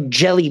either. They're like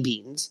jelly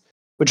beans,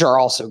 which are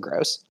also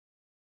gross.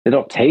 They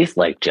don't taste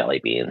like jelly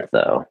beans,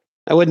 though.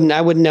 I wouldn't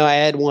know I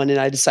had one and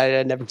I decided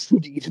I'd never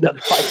eat another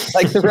bite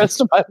like the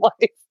rest of my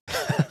life.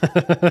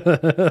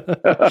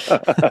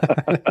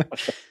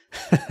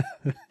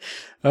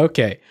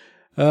 Okay.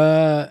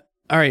 All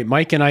right.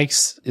 Mike and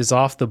Ike's is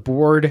off the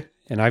board,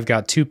 and I've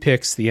got 2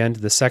 picks, the end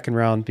of the second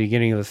round,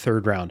 beginning of the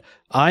third round.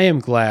 I am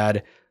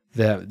glad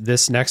that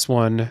this next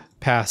one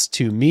passed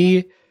to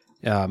me.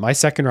 My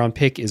second round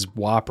pick is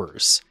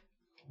Whoppers.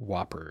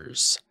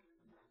 Whoppers.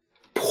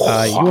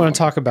 You want to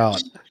talk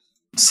about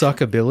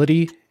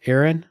suckability,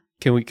 Aaron?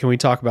 Can we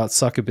talk about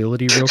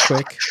suckability real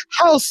quick?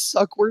 How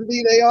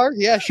suckworthy they are.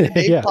 Yeah, sure.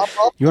 Dave, Yeah. pop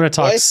off. You want to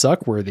talk Boy.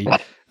 suckworthy?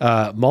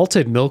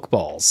 Malted milk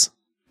balls.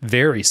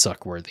 Very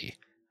suckworthy.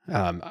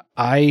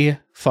 I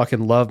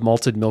fucking love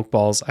malted milk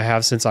balls. I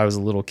have since I was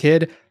a little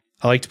kid.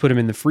 I like to put them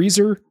in the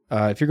freezer.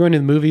 If you're going to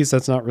the movies,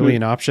 that's not really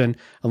an option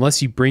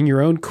unless you bring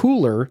your own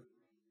cooler,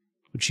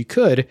 which you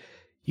could.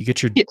 You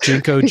get your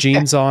Jinko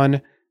jeans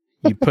on.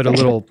 You put a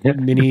little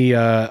mini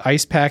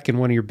ice pack in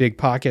one of your big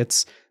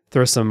pockets.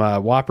 Throw some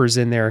Whoppers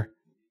in there.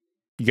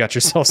 You got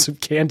yourself some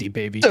candy,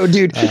 baby. So,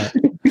 dude,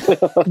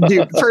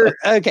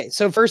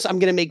 so first I'm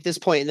going to make this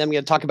point and then I'm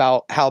going to talk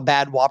about how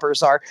bad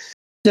Whoppers are.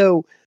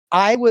 So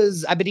I've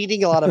been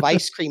eating a lot of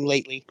ice cream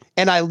lately,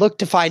 and I looked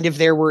to find if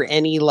there were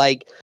any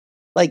like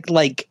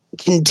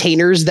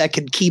containers that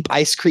could keep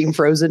ice cream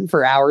frozen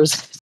for hours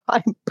at a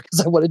time because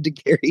I wanted to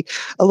carry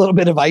a little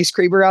bit of ice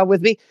cream around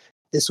with me.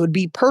 This would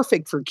be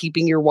perfect for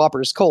keeping your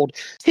Whoppers cold.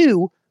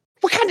 2,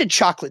 what kind of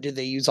chocolate do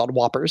they use on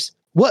Whoppers?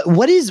 What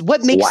makes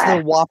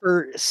the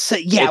Whopper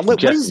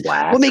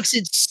what makes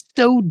it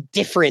so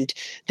different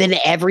than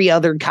every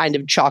other kind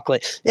of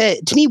chocolate?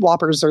 To me,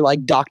 Whoppers are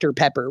like Dr.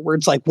 Pepper, where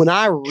it's like when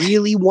I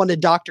really want a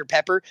Dr.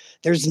 Pepper,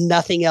 there's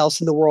nothing else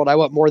in the world I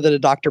want more than a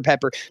Dr.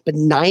 Pepper. But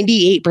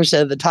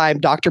 98% of the time,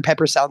 Dr.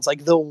 Pepper sounds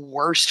like the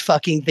worst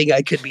fucking thing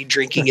I could be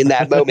drinking in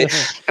that moment.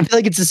 I feel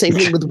like it's the same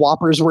thing with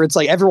Whoppers, where it's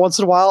like every once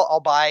in a while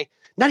I'll buy.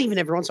 Not even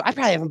every once in a while. I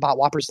probably haven't bought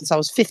Whoppers since I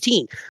was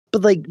 15.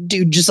 But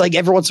dude, just like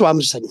every once in a while, I'm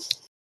just like,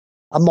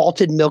 a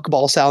malted milk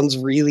ball sounds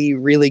really,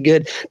 really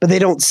good, but they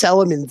don't sell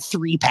them in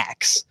 3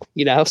 packs,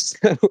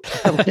 So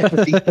I would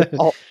never eat them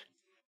all.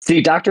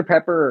 See, Dr.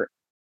 Pepper,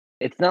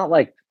 it's not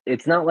like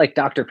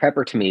Dr.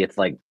 Pepper to me. It's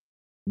like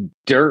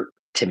dirt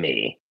to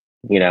me.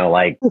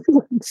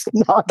 It's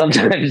not.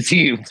 Sometimes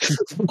you.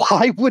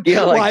 Why would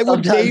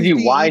sometimes Dave you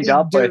be wind eating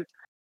up dirt?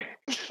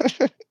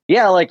 with.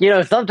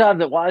 Yeah,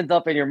 sometimes it winds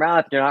up in your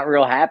mouth. You're not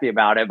real happy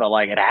about it, but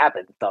it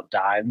happens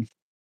sometimes.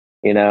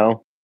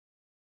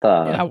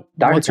 Yeah,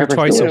 Dr. once or Pepper's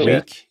twice a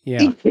delicious. week.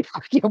 Yeah.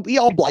 Yeah, we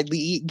all blindly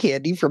eat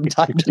candy from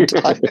time to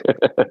time.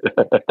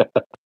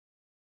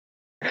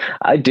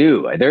 I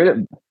do.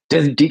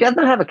 Do you guys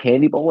not have a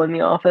candy bowl in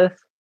the office?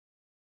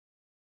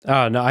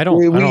 No, I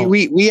don't.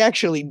 We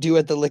actually do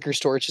at the liquor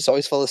store. It's just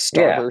always full of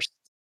Yeah. Starburst.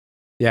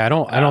 Yeah, I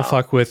don't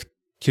fuck with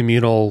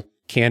communal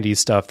candy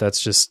stuff. That's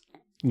just,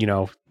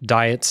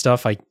 diet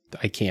stuff. I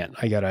can't.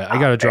 I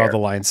gotta draw fair. the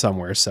line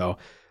somewhere. So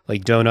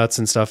like donuts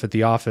and stuff at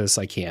the office,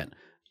 I can't.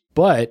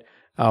 But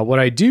what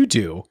I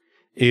do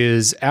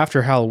is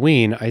after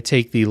Halloween, I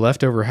take the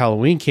leftover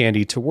Halloween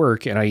candy to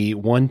work and I eat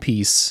one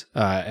piece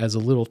as a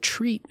little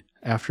treat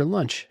after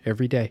lunch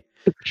every day.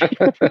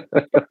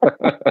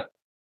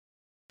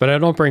 But I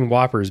don't bring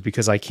Whoppers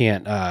because I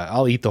can't.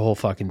 I'll eat the whole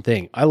fucking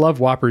thing. I love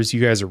Whoppers.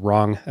 You guys are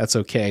wrong. That's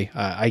okay.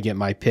 I get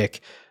my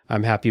pick.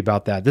 I'm happy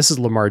about that. This is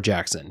Lamar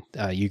Jackson.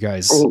 You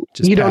guys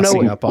just you don't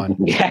passing know. up on.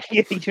 Yeah,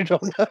 you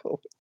don't know.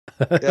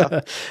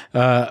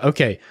 Yeah.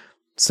 Okay.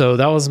 So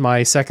that was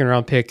my second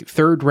round pick.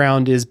 Third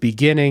round is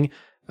beginning.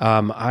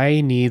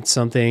 I need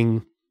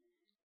something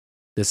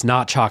that's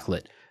not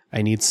chocolate.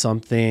 I need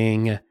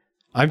something.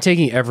 I'm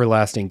taking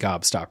Everlasting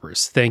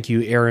Gobstoppers. Thank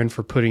you, Aaron,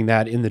 for putting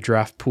that in the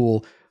draft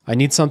pool. I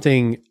need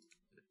something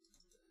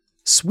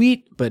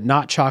sweet, but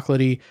not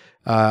chocolatey.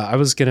 I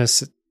was going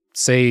to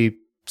say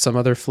some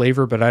other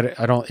flavor, but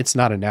I don't, it's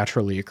not a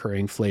naturally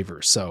occurring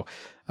flavor. So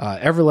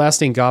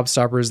Everlasting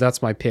Gobstoppers,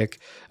 that's my pick.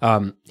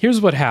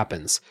 Here's what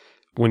happens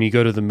when you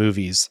go to the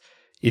movies.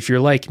 If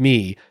you're like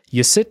me,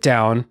 you sit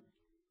down,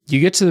 you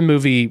get to the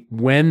movie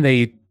when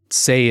they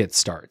say it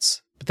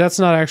starts, but that's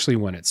not actually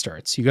when it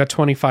starts. You got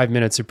 25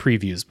 minutes of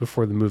previews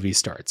before the movie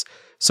starts.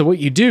 So what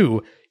you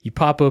do, you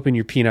pop open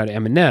your peanut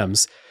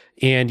M&Ms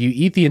and you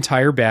eat the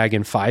entire bag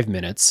in 5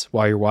 minutes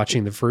while you're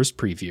watching the first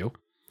preview.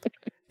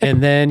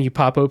 And then you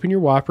pop open your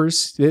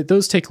Whoppers.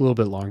 Those take a little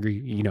bit longer,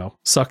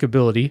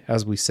 suckability,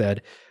 as we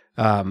said.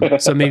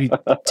 So maybe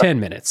 10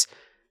 minutes.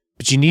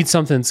 But you need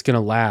something that's going to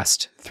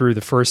last through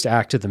the first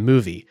act of the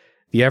movie.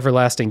 The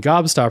Everlasting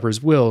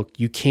Gobstoppers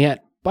you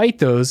can't bite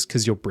those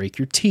because you'll break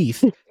your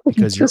teeth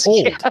because you're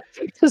old.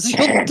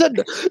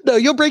 No,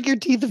 you'll break your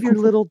teeth if you're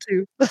little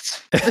too.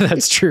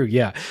 That's true.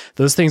 Yeah.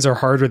 Those things are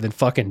harder than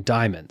fucking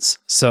diamonds.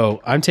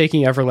 So I'm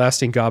taking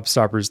Everlasting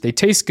Gobstoppers. They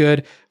taste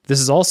good. This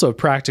is also a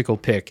practical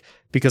pick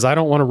because I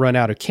don't want to run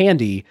out of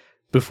candy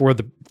before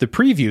the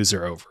previews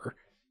are over.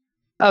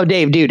 Oh,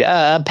 Dave, dude,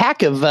 a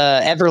pack of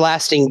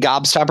Everlasting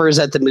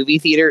Gobstoppers at the movie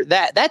theater,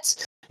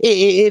 that's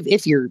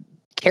if you're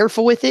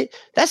careful with it,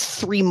 that's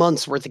 3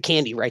 months worth of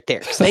candy right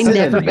there. They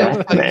never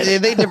go.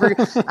 They never.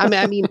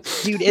 I mean,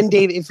 dude, and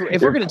Dave, if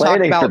we're going to talk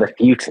about for the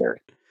future,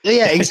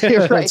 yeah, exactly.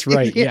 Right. That's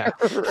right. Yeah,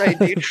 right,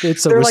 dude.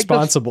 It's a They're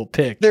responsible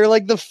pick. They're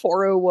like the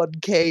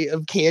 401k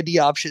of candy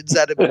options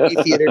at a movie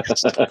theater.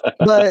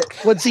 But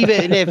what's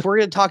even if we're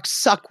going to talk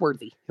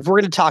suckworthy, if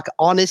we're going to talk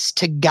honest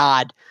to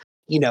God,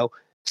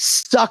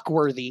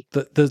 suckworthy.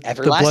 The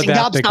Everlasting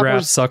Bloodbath McGrath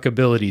Gobstoppers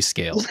suckability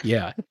scale.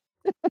 Yeah.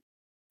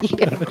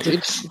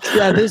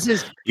 Yeah, this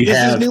is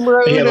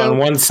numero you have uno. on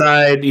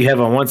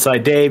one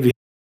side Dave.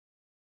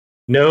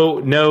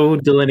 No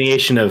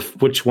delineation of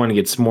which one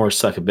gets more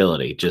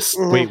suckability. Just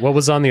Wait, what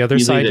was on the other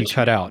You side? leave You it.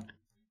 cut out.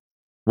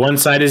 one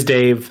side is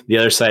Dave, the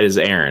other side is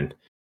Aaron.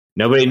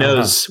 Nobody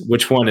knows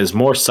which one is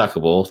more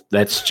suckable.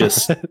 That's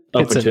just It's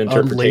open an to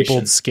interpretation.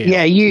 unlabeled scale.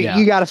 Yeah,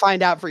 you got to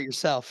find out for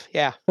yourself.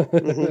 Yeah,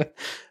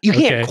 you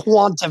can't Okay.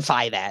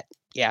 quantify that.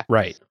 Yeah,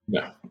 Right.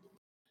 Yeah.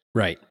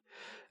 Right.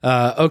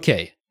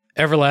 Okay.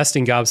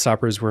 Everlasting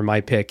Gobstoppers were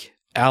my pick.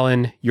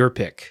 Alan, your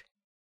pick.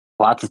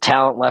 lots of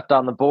talent left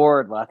on the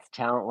board.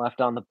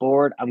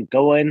 I'm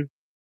going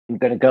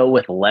to go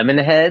with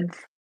Lemonheads.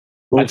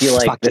 I feel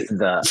like this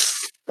is a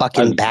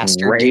fucking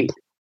bastard. great, Dude.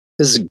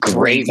 This is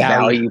great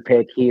value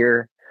pick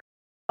here.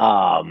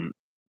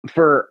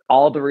 For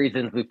all the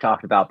reasons we've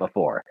talked about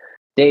before.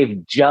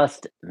 Dave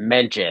just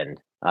mentioned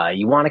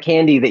you want a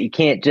candy that you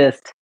can't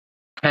just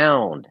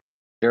pound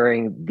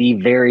during the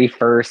very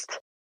first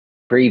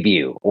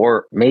preview,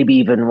 or maybe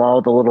even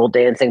while the little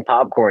dancing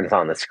popcorn is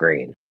on the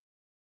screen.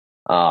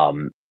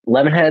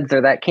 Lemonheads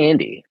are that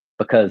candy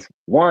because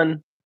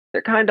 1,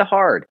 they're kind of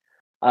hard.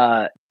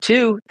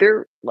 2,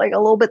 they're like a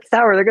little bit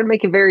sour. They're going to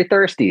make you very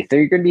thirsty. So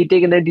you're going to be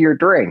digging into your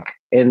drink.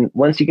 And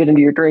once you get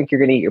into your drink, you're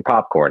going to eat your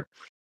popcorn.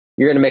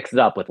 You're going to mix it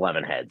up with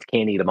Lemonheads.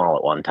 Can't eat them all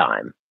at one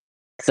time.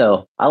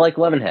 So I like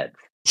Lemonheads.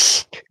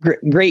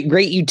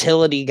 Great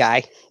utility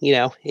guy,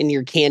 in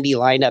your candy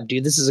lineup,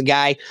 dude. This is a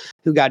guy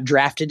who got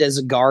drafted as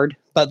a guard,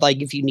 but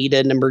like if you need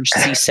an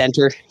emergency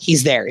center,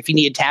 he's there. If you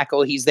need a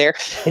tackle, he's there.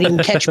 And he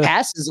can catch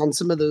passes on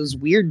some of those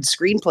weird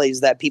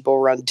screenplays that people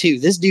run too.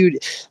 This dude,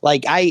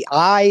 like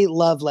I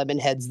love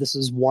Lemonheads. This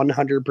is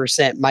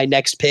 100% my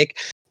next pick.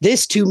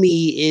 This to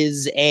me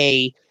is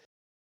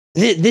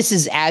this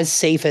is as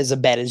safe as a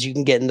bet as you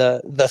can get in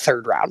the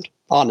third round.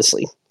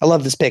 Honestly, I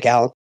love this pick,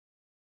 Alan.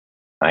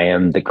 I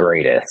am the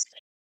greatest.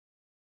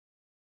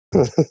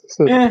 You're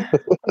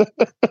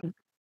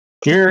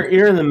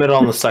in the middle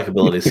on the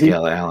suckability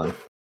scale, Alan.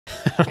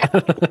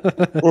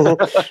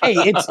 Hey,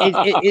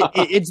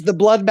 it's the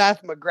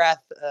Bloodbath McGrath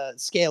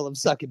scale of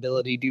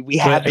suckability, dude. We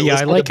have to Yeah, I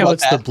listen like to how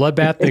it's the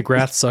Bloodbath. Bloodbath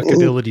McGrath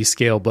suckability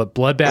scale, but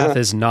Bloodbath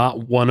is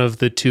not one of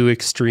the two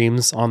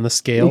extremes on the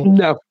scale.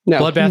 No.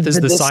 Bloodbath he's is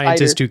the decider.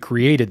 scientist who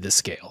created the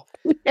scale.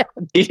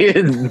 He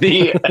is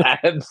the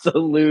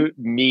absolute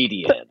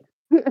median.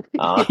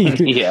 He's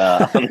the- He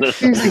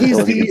he's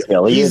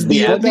is the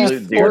the only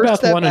absolute force zero. that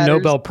Bloodbath won a matters.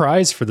 Nobel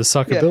Prize for the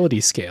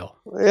suckability scale.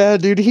 Yeah,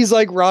 dude, he's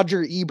like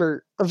Roger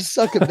Ebert of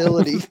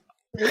suckability.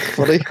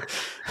 Funny.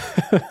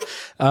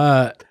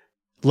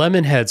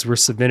 Lemonheads were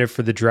submitted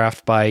for the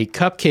draft by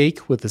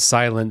Cupcake with a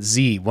silent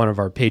Z, one of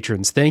our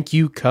patrons. Thank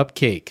you,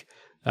 Cupcake.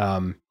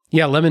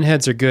 Yeah,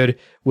 Lemonheads are good.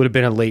 Would have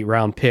been a late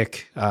round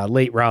pick,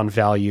 late round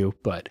value,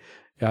 but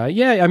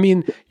yeah, I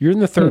mean, you're in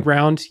the third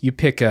round. You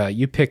pick a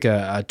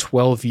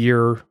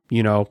 12-year,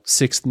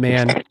 sixth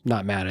man.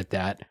 Not mad at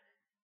that.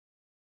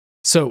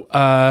 So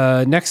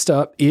next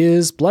up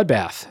is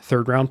Bloodbath,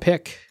 third round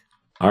pick.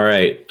 All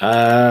right.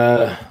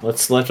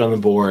 Let's select on the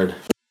board.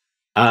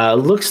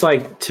 Looks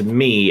like to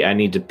me I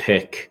need to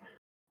pick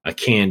a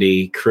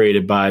candy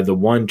created by the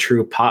one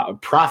true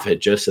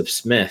prophet Joseph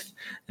Smith,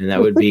 and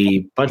that would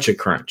be Bunch of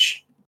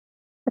Crunch.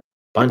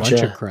 Bunch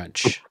of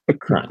Crunch.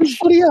 Crunch.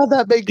 Funny how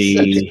that makes The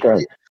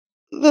sense.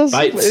 That's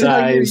bite how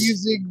you're size-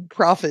 using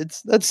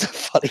profits. That's so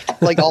funny.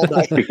 Like all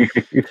night.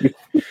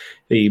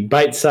 The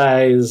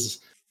bite-size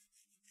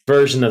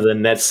version of the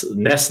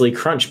Nestle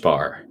Crunch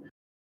Bar,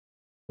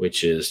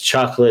 which is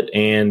chocolate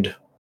and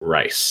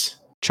rice.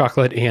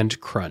 Chocolate and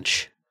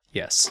crunch.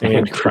 Yes.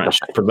 And crunch,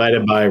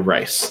 provided by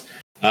Rice.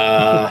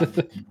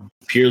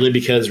 Purely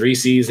because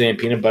Reese's and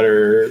peanut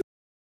butter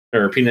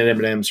or peanut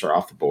M&Ms are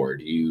off the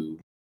board. You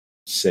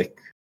sick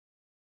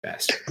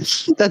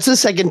bastard. That's the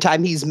second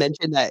time he's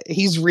mentioned that.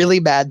 He's really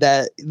mad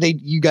that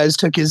you guys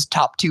took his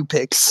top two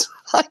picks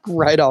like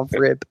right off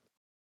rip.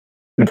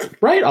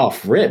 Right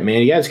off rip,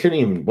 man. You guys couldn't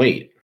even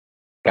wait.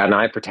 Got an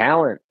eye for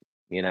talent,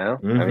 I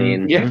Mhm.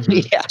 mean, Yeah,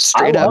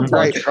 straight I love up,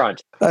 right? Bunch of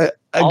Crunch. A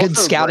Also good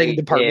scouting great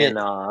department in,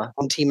 on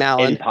Team in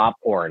Allen.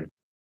 popcorn,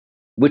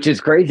 which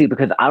is crazy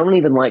because I don't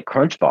even like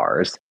Crunch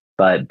bars,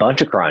 but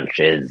Bunch of Crunch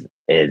is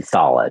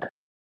solid,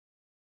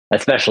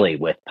 especially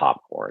with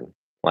popcorn.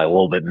 Like a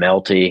little bit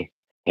melty,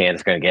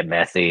 hands gonna get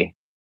messy,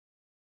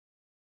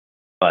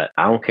 but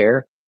I don't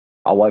care.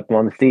 I'll wipe them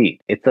on the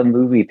seat. It's a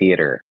movie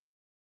theater.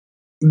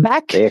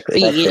 Back They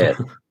expect it.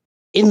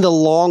 in the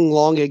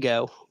long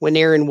ago when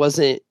Aaron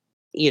wasn't,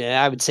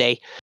 I would say,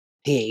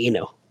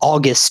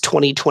 August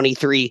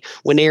 2023,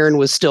 when Aaron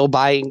was still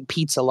buying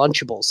pizza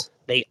Lunchables,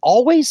 they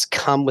always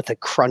come with a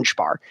Crunch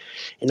bar.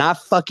 And I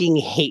fucking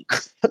hate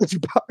Crunch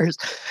bars.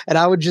 And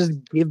I would just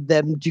give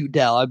them to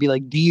Dell. I'd be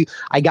like,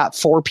 I got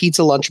 4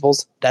 pizza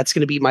Lunchables. That's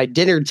going to be my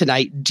dinner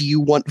tonight. Do you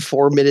want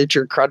 4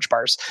 miniature Crunch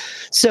bars?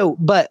 So,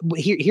 but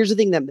here's the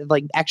thing that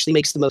like actually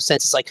makes the most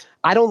sense. It's like,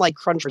 I don't like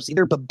Crunch bars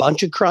either, but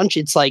Bunch of Crunch,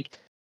 it's like,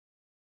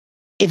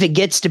 if it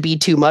gets to be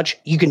too much,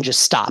 you can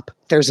just stop.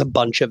 There's a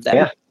bunch of them.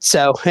 Yeah.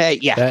 So, I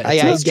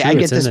That's true. get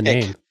It's in this the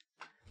pick. name.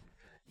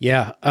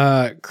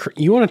 Yeah.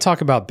 You want to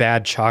talk about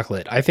bad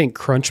chocolate? I think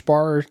Crunch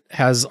Bar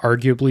has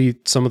arguably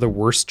some of the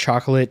worst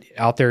chocolate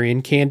out there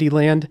in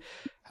Candyland.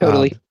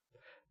 Totally.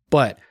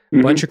 But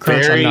Bunch of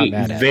Crunch, I'm not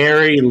mad at.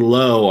 Very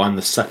low on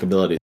the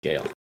suckability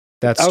scale.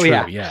 That's Oh, true.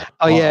 yeah. Yeah.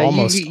 Oh, yeah,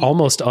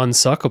 Almost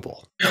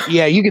unsuckable.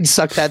 Yeah, you can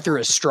suck that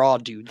through a straw,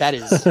 dude. That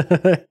is,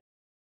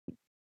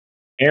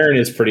 Aaron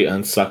is pretty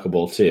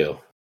unsuckable too.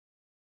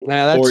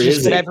 that's Or just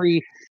is what it?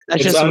 every.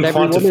 That's It's just what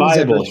every woman's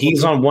unquantifiable. ever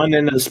He's on one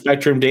end of the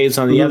spectrum, Dave's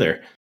on the Mhm.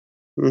 other.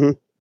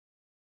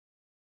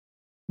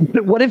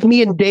 What if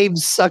me and Dave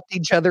sucked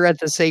each other at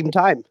the same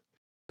time?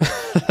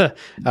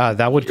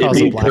 That would It'd cause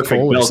be a a black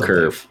perfect hole or bell something.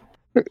 curve.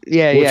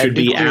 Yeah, Which yeah. would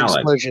be nuclear Alan.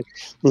 explosion.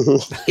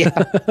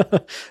 Yeah.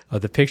 Oh,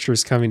 the picture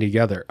is coming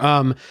together.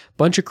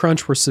 Bunch of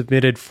Crunch were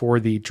submitted for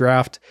the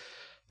draft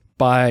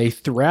by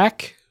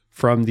Thrak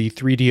from the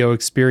 3DO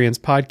Experience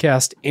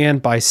podcast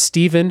and by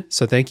Steven.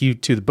 So thank you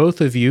to the both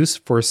of you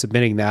for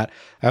submitting that.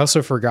 I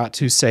also forgot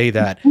to say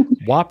that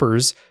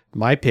Whoppers,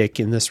 my pick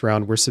in this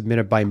round, were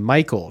submitted by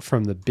Michael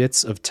from the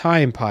Bits of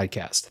Time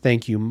podcast.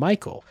 Thank you,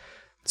 Michael.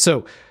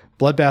 So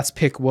Bloodbath's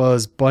pick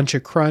was Bunch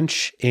of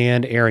Crunch,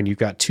 and Aaron, you've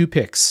got 2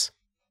 picks.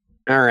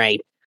 All right.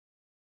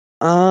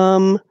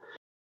 I'm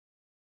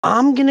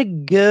gonna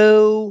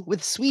go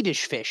with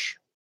Swedish Fish.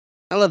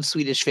 I love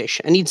Swedish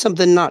Fish. I need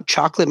something not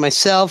chocolate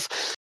myself.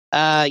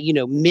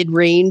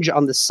 Mid-range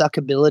on the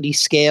suckability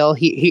scale.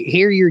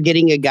 Here you're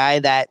getting a guy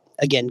that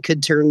again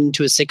could turn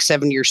into a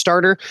 6-7 year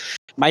starter.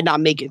 Might not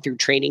make it through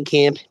training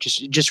camp.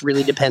 Just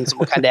really depends on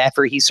what kind of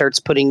effort he starts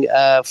putting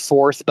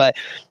forth. But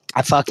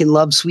I fucking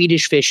love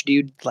Swedish Fish,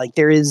 dude. Like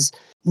there is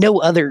no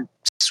other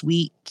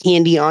sweet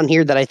candy on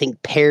here that I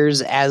think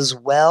pairs as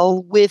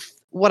well with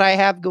what I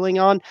have going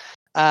on.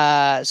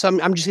 So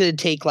I'm just gonna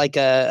take like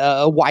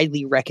a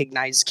widely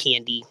recognized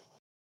candy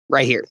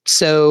right here.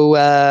 So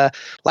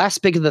last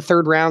pick of the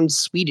third round,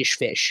 Swedish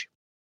Fish.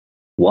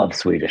 Love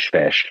Swedish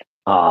Fish.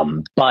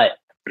 But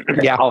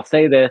Yeah. I'll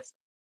say this: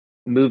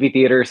 movie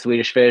theater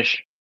Swedish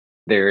Fish.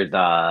 There's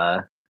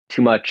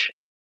too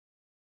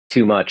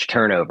much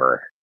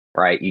turnover,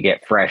 right? You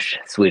get fresh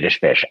Swedish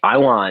fish. I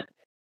want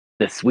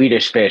the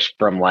Swedish fish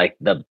from like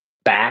the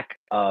back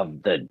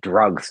of the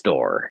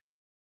drugstore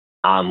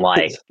on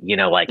like,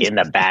 like in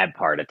the bad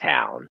part of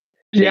town.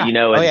 Yeah.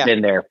 It's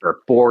been there for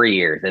 4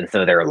 years. And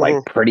so they're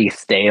like pretty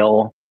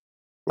stale.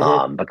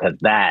 Mhm. Because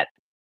that,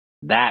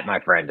 my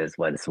friend, is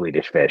when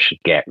Swedish fish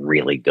get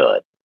really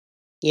good.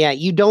 Yeah,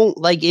 you don't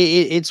like it.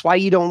 It's why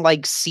you don't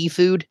like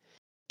seafood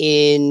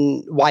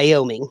in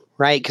Wyoming,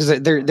 right? Because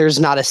there's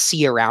not a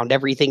sea around.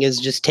 Everything is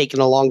just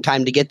taking a long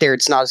time to get there.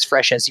 It's not as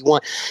fresh as you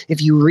want.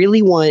 If you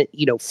really want,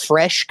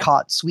 fresh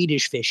caught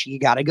Swedish fish, you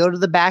got to go to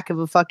the back of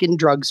a fucking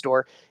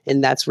drugstore,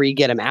 and that's where you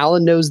get them.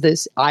 Alan knows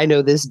this. I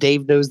know this.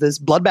 Dave knows this.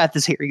 Bloodbath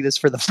is hearing this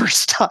for the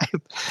first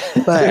time.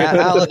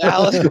 But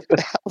Alan's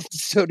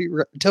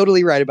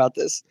totally right about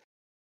this.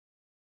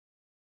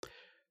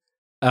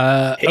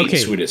 Hate Okay.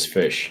 Swedish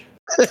fish.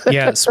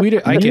 Yeah,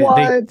 Swedish. I can.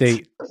 What?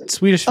 They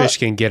Swedish fish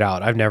can get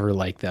out. I've never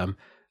liked them.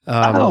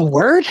 Oh,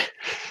 word?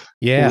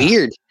 Yeah,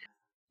 Weird.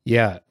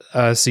 yeah.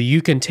 So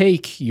you can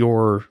take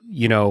your,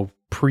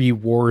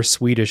 pre-war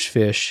Swedish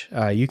fish.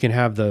 You can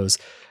have those.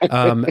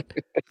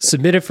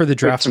 Submitted for the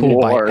draft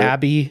pool by War.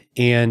 Abby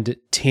and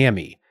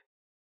Tammy.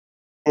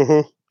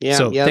 Mm-hmm. Yeah.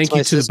 So yeah, thank that's my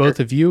you to the sister. both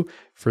of you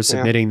for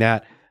submitting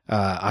that.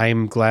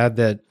 I'm glad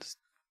that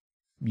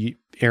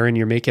Aaron,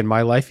 you're making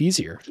my life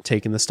easier,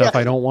 taking the stuff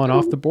I don't want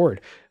off the board.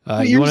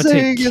 What You you're want to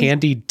take saying is-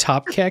 candied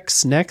top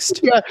keks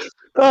next? Yeah.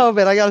 Oh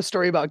man, I got a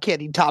story about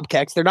candied top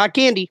cakes. They're not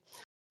candy.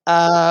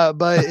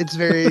 But it's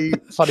very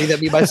funny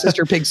that me and my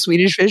sister picked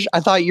Swedish fish. I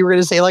thought you were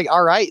gonna say like,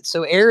 all right,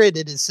 so Aaron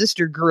and his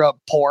sister grew up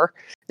poor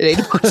and ate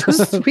a bunch of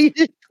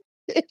Swedish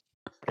fish.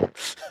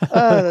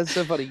 That's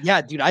so funny.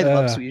 Yeah, dude, I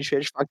love Swedish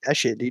fish. Fuck that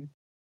shit, dude.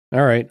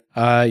 All right.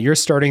 You're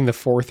starting the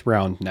fourth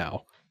round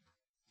now.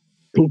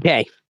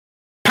 Okay.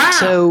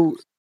 So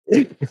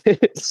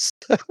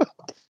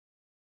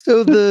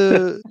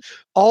so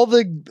all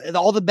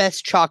the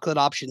best chocolate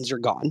options are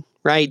gone,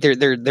 right?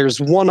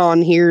 There's one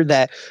on here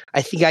that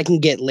I think I can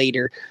get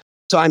later.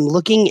 So I'm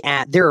looking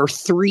at, there are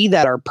 3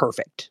 that are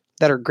perfect,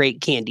 that are great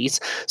candies.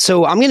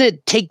 So I'm going to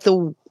take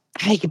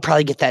I could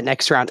probably get that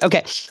next round.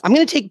 Okay. I'm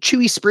going to take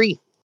Chewy Spree.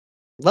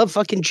 Love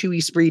fucking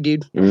Chewy Spree,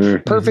 dude.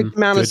 Perfect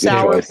amount of Good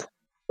sour, choice.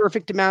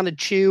 perfect amount of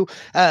chew,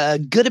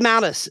 good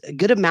amount of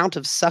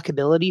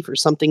suckability for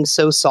something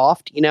so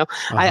soft. Uh-huh.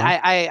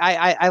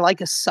 I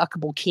like a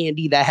suckable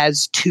candy that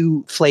has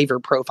 2 flavor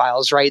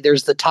profiles, right?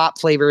 There's the top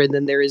flavor, and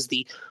then there is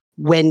the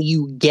when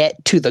you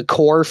get to the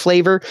core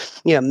flavor.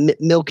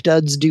 Milk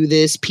Duds do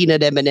this,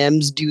 peanut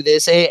M&Ms do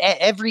this.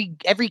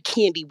 Every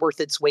candy worth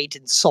its weight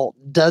in salt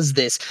does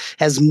this.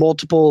 Has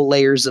multiple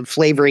layers of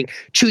flavoring.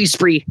 Chewy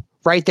Spree,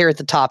 right there at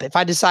the top. If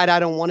I decide I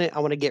don't want it, I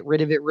want to get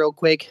rid of it real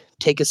quick,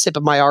 take a sip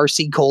of my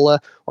RC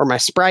Cola or my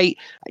Sprite,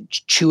 I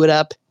chew it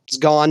up, it's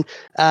gone.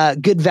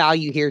 Good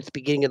value here at the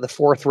beginning of the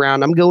 4th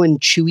round. I'm going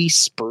Chewy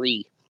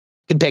Spree.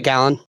 Good pick,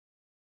 Alan.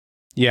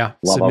 Yeah,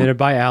 Love 'em. submitted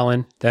by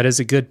Alan. That is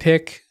a good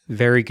pick.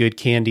 Very good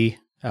candy.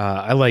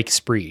 I like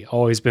Spree.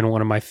 Always been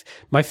one of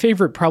my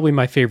favorite, probably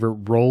my favorite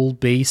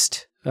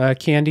roll-based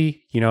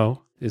candy.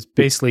 Is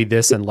basically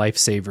this and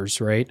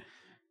Lifesavers, right?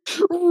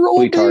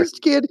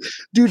 Roll-based kid.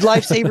 Dude,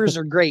 Lifesavers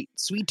are great.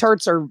 Sweet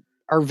Tarts are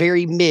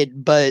very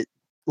mid, but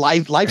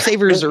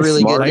Lifesavers are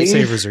really good. Smarties.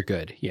 Lifesavers are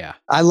good. Yeah.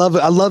 I love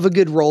a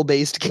good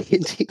roll-based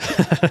candy.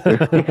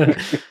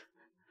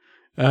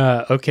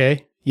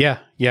 Okay. Yeah.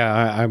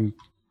 I'm.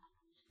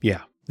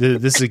 Yeah.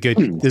 This is a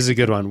good. This is a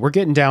good one. We're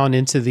getting down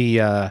into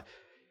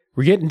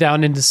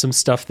some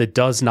stuff that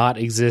does not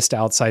exist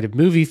outside of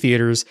movie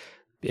theaters,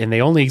 and they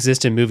only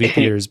exist in movie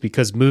theaters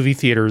because movie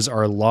theaters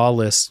are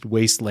lawless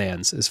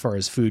wastelands as far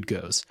as food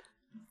goes.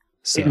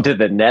 So Into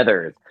the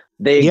nethers.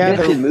 They Yeah,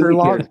 exist in they're movie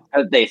long. theaters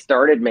because they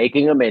started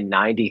making them in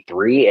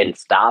 93 and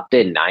stopped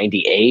in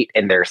 98,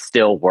 and they're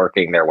still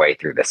working their way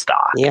through the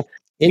stock.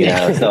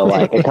 Yeah. So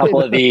like a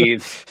couple of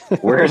these,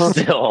 we're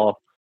still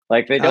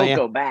like, they don't yeah.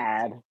 go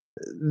bad.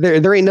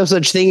 There ain't no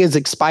such thing as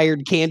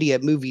expired candy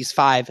at Movies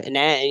 5, and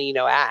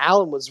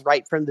Alan was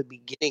right from the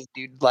beginning,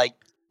 dude. Like,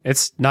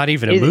 it's not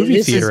even a movie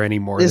this theater is-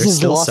 anymore. this They're is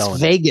still Las selling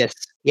it. Vegas.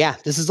 Yeah,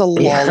 this is a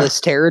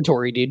lawless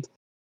territory, dude.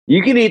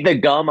 You can eat the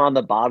gum on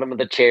the bottom of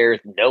the chairs.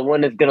 No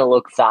one is going to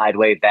look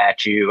sideways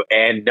at you,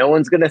 and no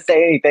one's going to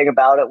say anything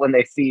about it when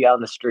they see you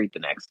on the street the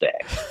next day.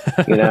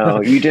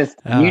 You just,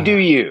 you do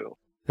you.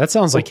 That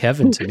sounds like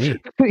heaven to me.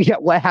 Yeah,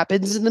 what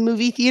happens in the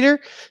movie theater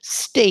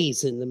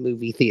stays in the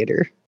movie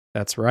theater.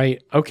 That's right.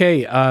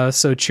 Okay,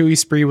 so Chewy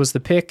Spree was the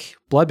pick.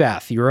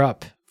 Bloodbath, you're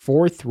up.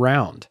 4th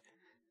round.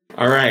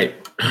 All right.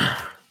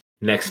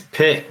 Next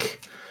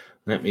pick.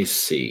 Let me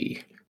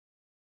see.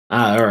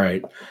 All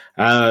right.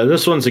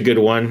 This one's a good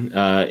one.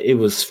 It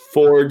was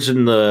forged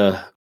in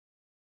the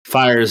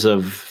fires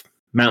of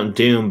Mount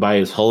Doom by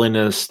His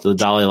Holiness the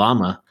Dalai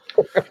Lama.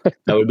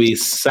 That would be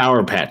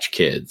Sour Patch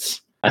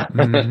Kids.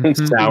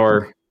 Mhm.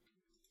 Sour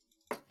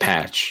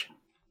Patch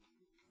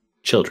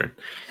Children.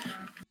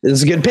 This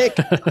is a good pick.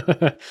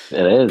 It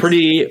is.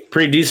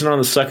 Pretty decent on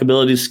the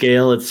suckability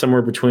scale. It's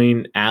somewhere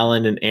between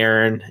Alan and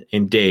Aaron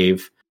and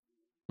Dave.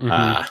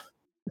 Mhm.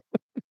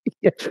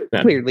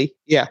 Clearly,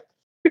 yeah.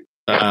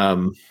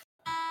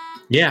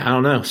 Yeah, I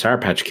don't know. Sour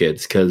Patch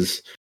Kids,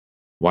 because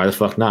why the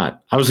fuck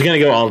not? I was gonna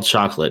go all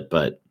chocolate,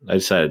 but I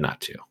decided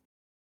not to.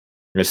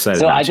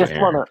 So I just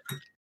want to.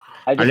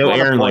 I know wanna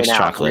Aaron point likes out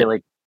chocolate.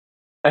 Really,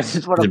 I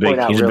just want to point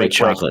out He's a really big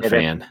quick chocolate that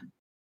fan.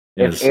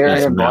 If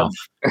Aaron and mouth.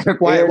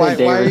 Aaron and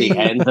Dave are the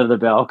ends of the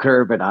bell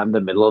curve, and I'm the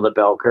middle of the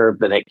bell curve,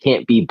 then it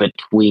can't be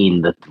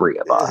between the three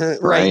of us,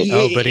 right?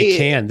 Oh, but it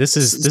can. This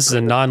is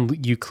a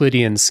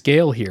non-Euclidean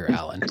scale here,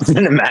 Alan. It's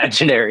an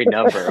imaginary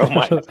number. Oh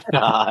my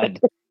god!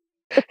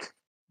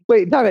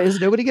 Wait, no, is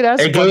nobody gonna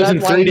ask? It goes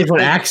in 3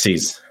 different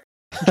axes.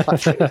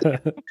 It's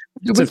a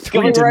Nobody's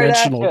coming right at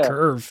three-dimensional ya.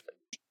 curve.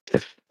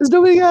 Has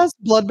nobody asked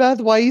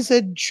Bloodbath why he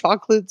said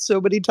chocolate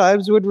so many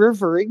times when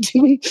referring to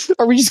me?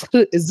 Are we just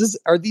gonna,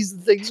 are these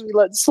the things we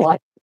let slide?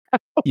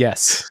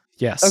 Yes.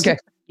 Okay.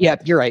 Yeah,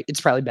 you're right. It's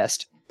probably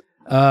best.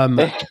 Don't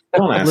ask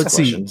Let's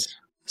see. questions.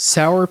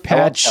 Sour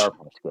Patch Sour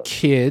Patch Kids.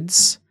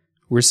 Kids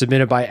were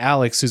submitted by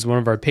Alex, who's one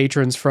of our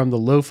patrons from the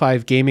Low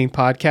Five Gaming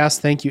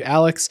Podcast. Thank you,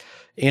 Alex.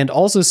 And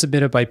also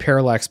submitted by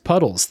Parallax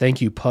Puddles. Thank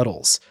you,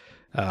 Puddles.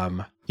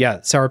 Yeah,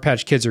 Sour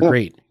Patch Kids are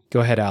great. Go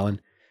ahead, Alan.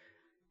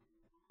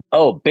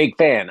 Oh, big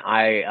fan.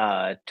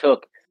 I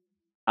took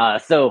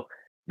so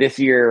this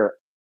year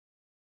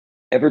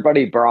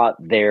everybody brought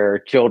their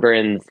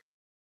children's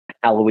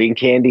Halloween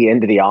candy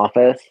into the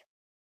office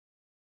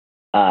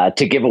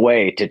to give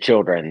away to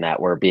children that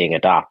were being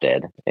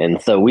adopted.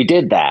 And so we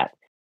did that.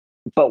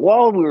 But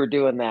while we were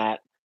doing that,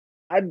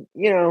 I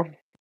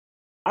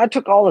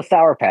took all the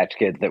Sour Patch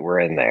Kids that were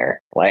in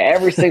there. Like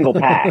every single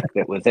pack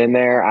that was in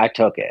there, I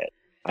took it.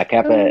 I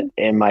kept it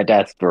in my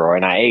desk drawer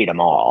and I ate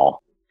them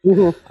all.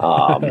 They're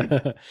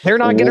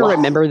not going to Wow.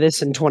 remember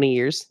this in 20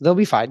 years. They'll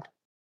be fine.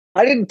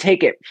 I didn't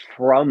take it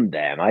from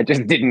them. I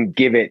just didn't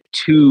give it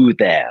to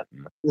them.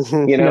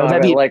 You know, No,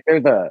 that'd be- like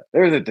there's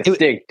a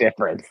distinct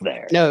difference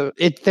there. No,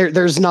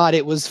 there's not.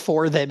 It was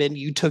for them, and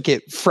you took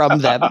it from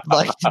them.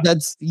 Like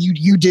that's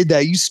you did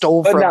that. You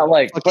stole But from. not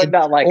like fucking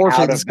out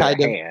orphans, of their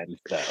kind of. hands,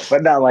 though.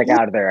 But not like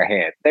out of their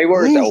hands. They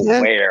weren't Yeah.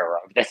 aware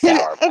of the Yeah,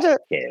 Sour I Patch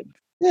don't- Kids.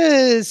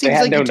 It seems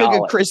had like no you took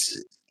knowledge.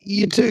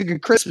 you took a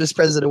Christmas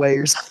present away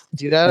or something,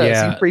 dude. I don't know. It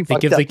Yeah, seems pretty they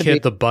fucked give up the to me.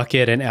 kid the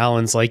bucket, and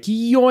Alan's like,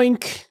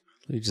 yoink.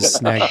 They just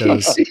snag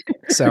those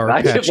Sour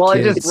I Patch just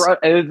Kids.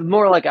 it was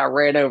more like I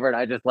ran over and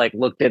I just like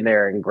looked in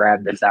there and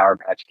grabbed the Sour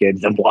Patch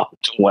Kids and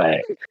walked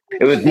away.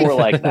 It was more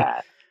like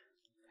that.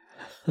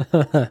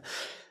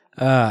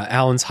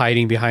 Alan's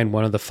hiding behind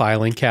one of the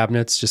filing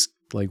cabinets, just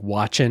like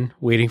watching,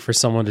 waiting for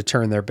someone to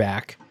turn their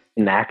back.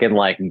 Snacking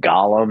like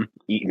Gollum,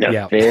 eating a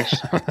Yeah. fish.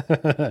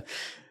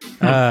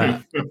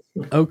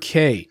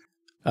 Okay.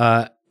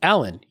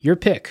 Alan, your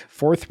pick,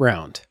 4th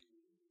round.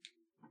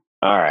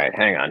 All right,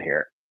 hang on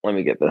here. Let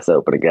me get this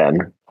open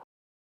again.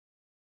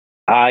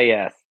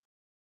 Yes.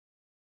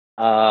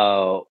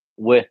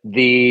 With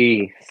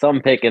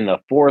some pick in the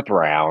 4th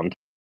round,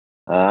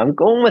 I'm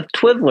going with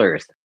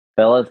Twizzlers,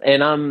 fellas,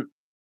 and I'm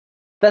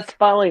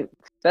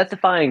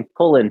specifying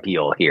pull and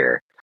peel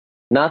here,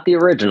 not the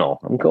original.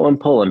 I'm going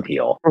pull and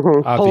peel. Pull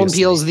and Obviously.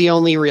 peel is the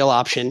only real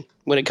option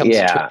when it comes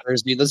Yeah. to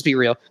Twizzlers, dude. Let's be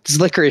real. This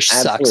licorice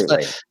sucks, Absolutely.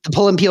 but the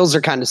pull and peels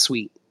are kind of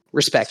sweet.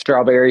 Respect.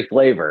 Strawberry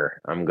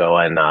flavor. I'm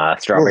going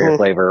strawberry Mhm.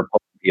 flavor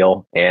pull and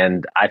peel,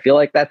 and I feel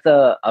like that's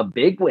a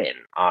big win,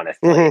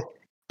 honestly. Mhm.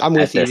 I'm At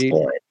with you, this dude.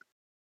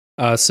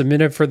 point.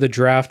 Submitted for the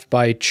draft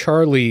by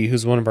Charlie,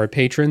 who's one of our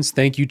patrons.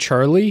 Thank you,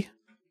 Charlie.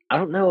 I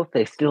don't know if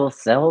they still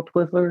sell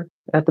Twizzler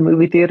at the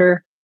movie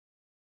theater.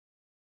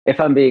 If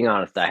I'm being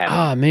honest, I haven't.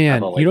 Ah, man.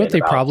 I've only You know what been they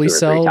about probably 2 or 3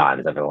 sell?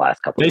 times over the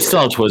last couple. They of years.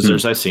 sell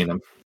Twizzlers. I've seen them.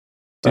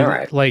 Dude, All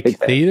right. like Big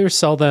fan. they either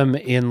sell them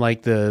in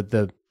like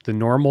the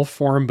normal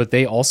form, but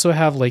they also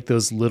have like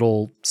those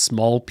little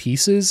small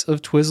pieces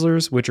of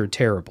Twizzlers, which are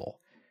terrible.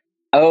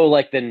 Oh,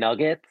 like the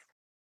nuggets.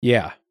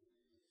 Yeah.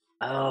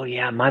 Oh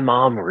yeah, my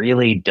mom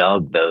really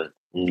dug those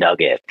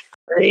nuggets.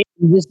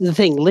 This is the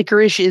thing.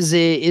 Licorice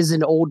is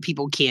an old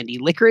people candy.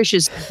 Licorice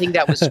is something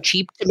that was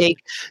cheap to make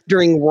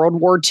during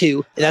World War II.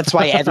 And that's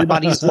why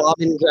everybody's mom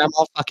and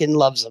grandma fucking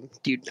loves them,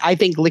 dude. I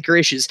think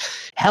licorice is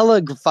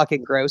hella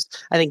fucking gross.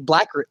 I think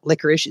black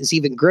licorice is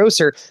even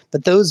grosser.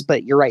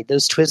 But you're right.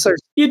 Those Twizzlers.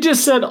 You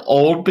just said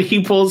old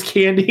people's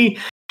candy.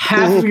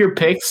 Half of your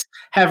picks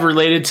have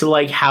related to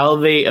like how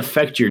they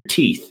affect your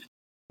teeth.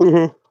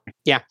 Mhm.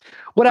 Yeah.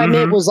 What I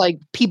meant Mhm. was like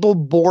people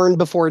born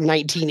before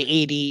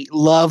 1980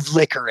 love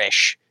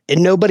licorice.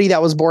 And nobody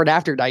that was born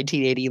after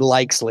 1980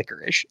 likes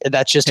licorice. And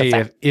that's just a Hey,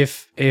 fact.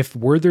 if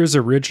Werther's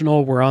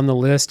Original were on the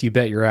list, you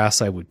bet your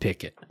ass I would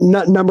pick it.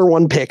 Number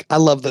one pick. I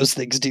love those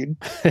things, dude.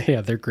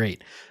 Yeah, they're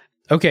great.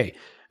 Okay.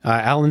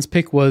 Alan's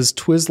pick was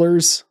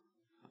Twizzlers.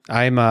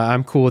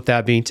 I'm cool with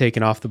that being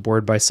taken off the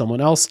board by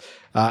someone else.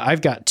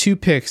 I've got 2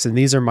 picks, and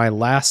these are my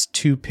last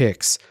 2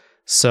 picks.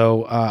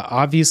 So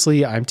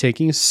obviously, I'm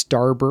taking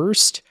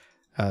Starburst.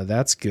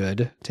 That's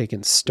good.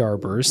 Taking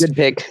Starburst. Good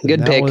pick. And Good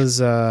that pick. was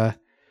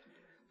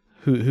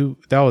who?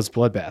 That was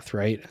Bloodbath,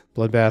 right?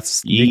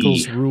 Bloodbath's Yeah.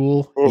 Nichols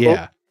Rule.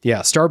 Mhm. Yeah.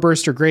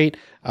 Starburst are great.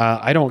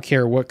 I don't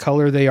care what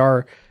color they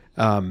are.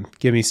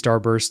 Give me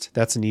Starburst.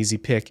 That's an easy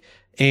pick.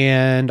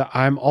 And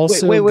I'm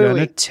also Wait.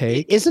 gonna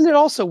take. Isn't it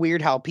also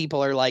weird how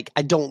people are like,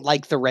 I don't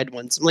like the red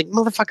ones? I'm like,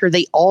 motherfucker,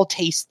 they all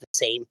taste the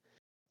same.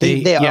 They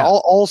yeah,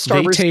 all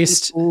Starburst they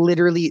taste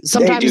literally.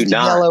 Sometimes they do the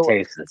not yellow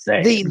taste the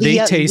same. they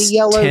taste the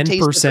yellow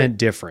 10%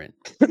 different.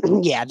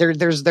 Yeah,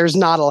 there's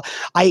not a.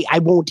 I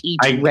won't eat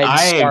red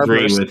I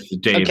agree Starburst.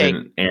 with Dave Okay.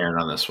 and Aaron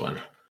on this one.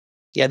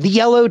 Yeah, the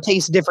yellow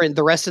tastes different.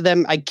 The rest of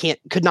them,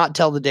 could not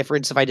tell the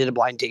difference if I did a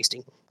blind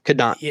tasting. Could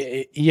not.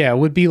 Yeah, it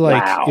would be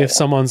like Wow. if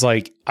someone's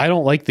like, I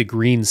don't like the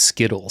green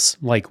Skittles.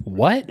 I'm like,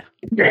 what?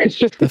 The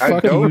I fuck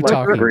are don't you like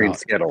talking green about?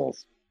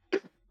 Skittles.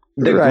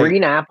 The Right.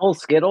 green apple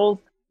Skittles?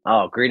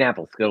 Oh, green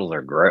apple Skittles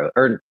are gross.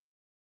 Or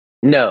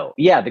no,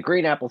 yeah, the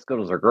green apple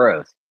Skittles are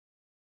gross.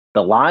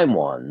 The lime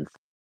ones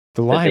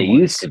The that lime they ones.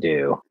 used to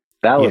do,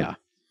 that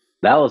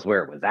was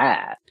where it was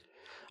at.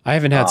 I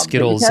haven't had these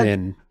Skittles have-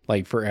 in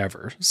like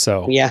forever.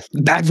 So Yeah,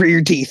 bad for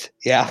your teeth.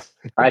 Yeah.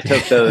 I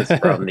took those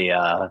from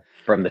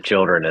the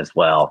children as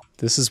well.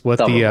 this is what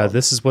Some of them.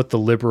 this is what the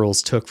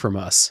liberals took from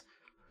us.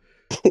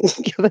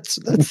 Yeah, that's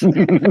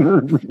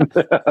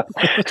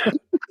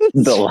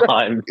The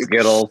lime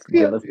Skittles.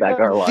 Give us back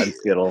our lime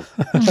Skittles.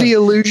 the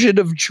illusion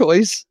of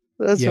choice.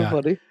 That's Yeah.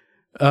 so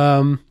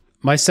funny.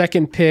 My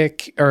second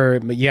pick,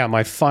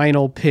 my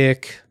final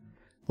pick.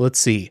 Let's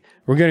see.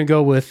 We're gonna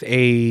go with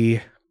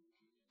a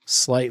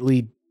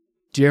slightly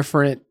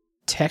different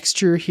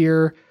texture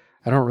here.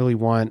 I don't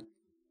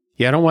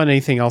want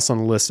anything else on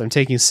the list. I'm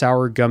taking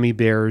sour gummy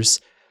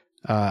bears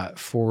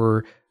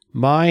for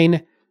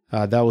mine.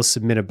 That was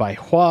submitted by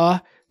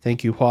Hua.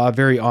 Thank you, Hua.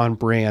 Very on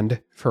brand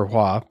for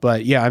Hua.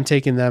 But yeah, I'm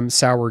taking them.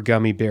 Sour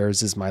gummy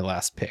bears is my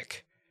last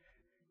pick.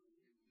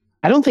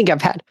 I don't think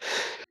I've had.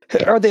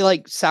 Are they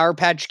like Sour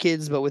Patch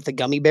Kids, but with the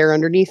gummy bear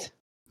underneath?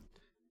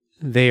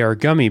 They are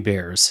gummy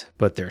bears,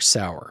 but they're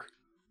sour.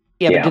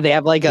 Yeah, Yeah. but do they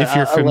have like a If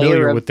you're a layer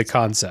familiar of- with the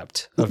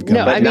concept of gummy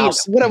No, bears. I mean,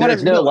 what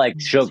There's I- no no. like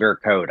sugar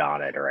coat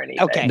on it or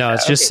anything. Okay. No,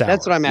 it's just sour.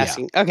 That's what I'm Yeah.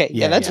 asking. Okay,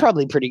 Yeah, yeah, that's yeah.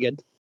 probably pretty good.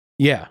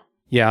 Yeah.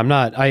 I'm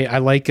not. I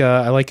like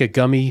a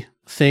gummy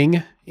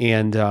thing,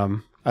 and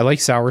I like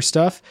sour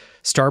stuff.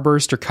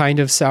 Starburst are kind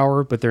of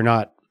sour, but they're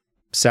not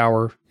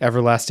sour.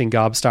 Everlasting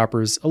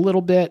Gobstoppers a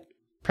little bit.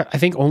 I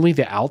think only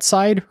the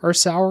outside are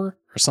sour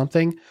or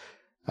something.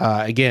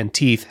 Again,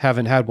 teeth,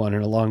 haven't had one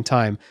in a long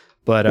time,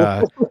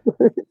 but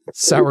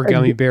sour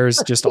gummy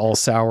bears just all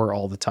sour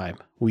all the time.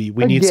 We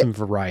need Again. some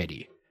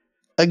variety.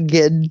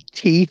 Again,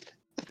 teeth.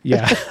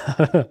 Yeah.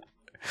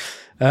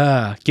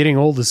 Getting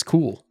old is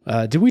cool.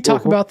 Did we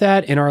talk about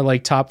that in our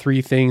like top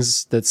 3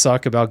 things that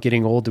suck about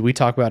getting old? Did we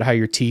talk about how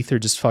your teeth are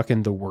just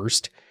fucking the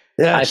worst?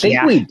 I think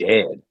yeah. we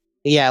did.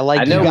 Yeah,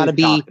 like I know you got to we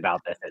be talked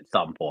about this at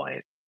some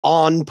point.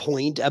 on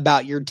point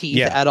about your teeth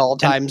Yeah. at all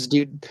times,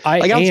 dude. I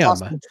Like I'm am.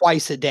 flossing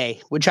twice a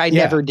day, which I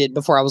Yeah. never did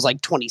before I was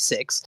like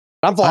 26.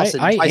 I'm flossing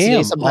I twice a am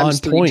day, sometimes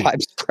on 3 point.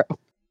 times, bro.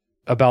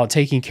 About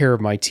taking care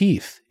of my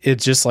teeth.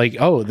 It's just like,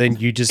 oh, then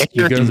you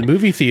go to the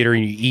movie theater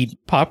and you eat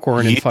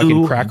popcorn and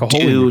fucking crack a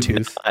hole in your do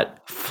tooth.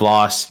 not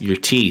floss your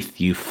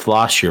teeth. You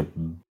floss your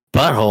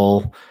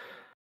butthole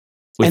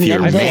with And your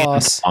then man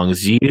floss.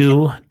 tongs.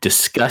 You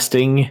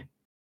disgusting I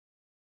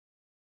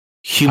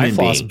human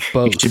floss being.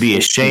 both. You should be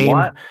ashamed.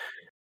 What?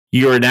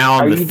 You are now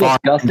on Are the you far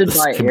end disgusted of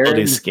by disability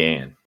Aaron's-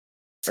 scan.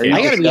 Are you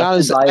I gotta be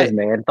honest, disgusted by I- his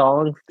man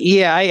thongs?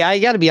 Yeah, I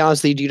got to be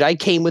honest with you, dude. I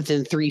came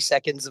within 3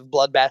 seconds of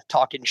Bloodbath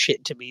talking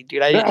shit to me,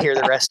 dude. I didn't hear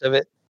the rest of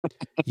it.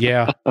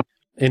 Yeah.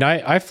 And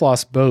I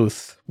floss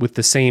both with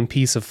the same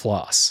piece of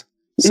floss,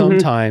 Mm-hmm.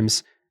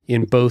 sometimes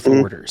in both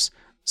orders.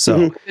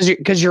 So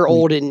Because you're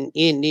old and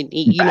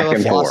you Back know,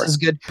 and floss forth. is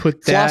good.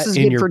 put Floss that is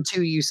in good your for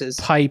 2 uses.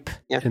 pipe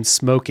Yeah. and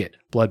smoke it.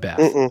 Bloodbath.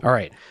 Mm-mm. All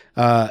right.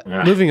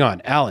 Moving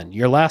on. Alan,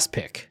 your last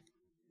pick.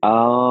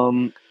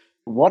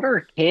 What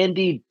are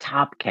candied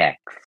top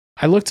cakes?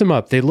 I looked them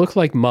up. They look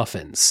like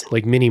muffins,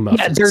 like mini Yeah,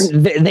 muffins.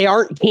 they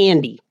aren't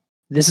candy.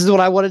 This is what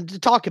I wanted to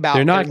talk about.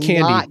 They're not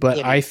candy, not but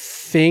candy. I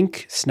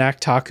think Snack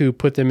Taku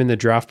put them in the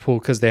draft pool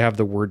because they have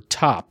the word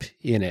top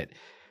in it.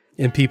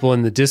 And people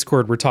in the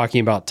Discord were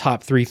talking about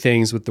top 3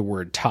 things with the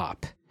word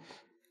top.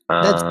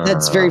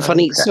 That's very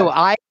funny. Okay. So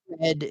I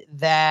read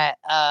that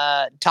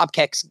top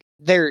cakes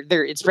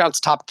it's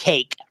pronounced top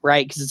cake,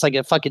 right? Because it's like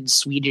a fucking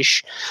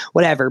Swedish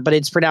whatever, but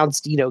it's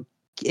pronounced,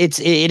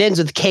 it ends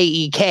with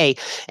KEK,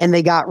 and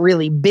they got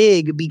really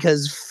big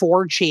because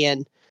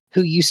 4chan,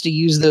 who used to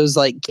use those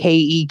like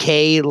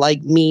KEK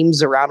like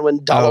memes around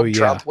when Donald yeah.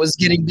 Trump was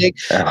getting big.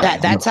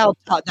 That's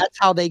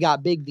how they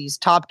got big, these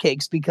top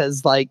cakes,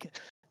 because like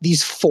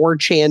these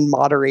 4chan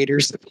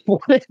moderators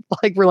wanted,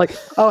 like, we're like,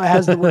 oh, it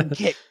has the word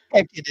kick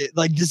in it.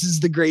 Like, this is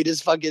the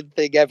greatest fucking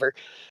thing ever.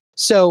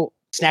 So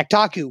Snack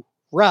Taku,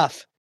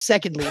 rough.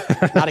 Secondly,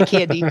 not a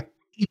candy,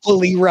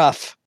 equally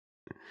rough.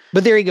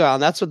 But there you go, Alan.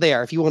 That's what they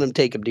are. If you want them,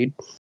 take them, dude.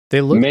 They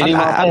look Mini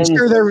I'm muffins.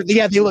 sure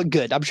they look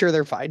good. I'm sure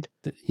they're fine.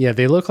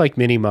 they look like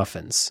mini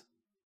muffins.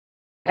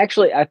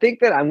 Actually, I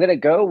think that I'm gonna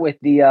go with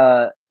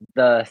the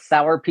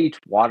sour peach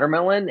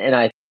watermelon, and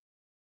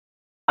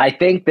I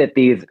think that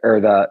these are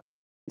the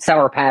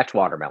Sour Patch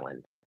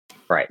watermelon.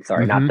 Right,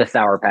 sorry, Mhm. not the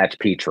Sour Patch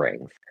peach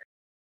rings.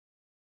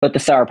 But the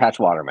Sour Patch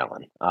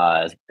Watermelon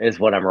is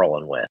what I'm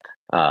rolling with.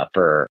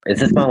 Is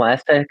this my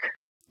last pick?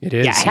 It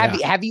is. Yeah,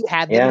 have you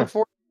had them Yeah.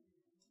 before?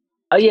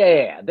 Oh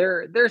yeah.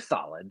 They're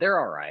solid. They're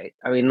all right.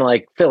 I mean,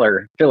 like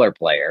filler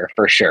player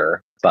for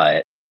sure.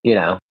 But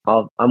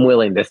I'm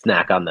willing to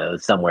snack on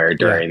those somewhere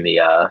during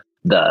the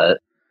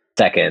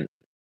second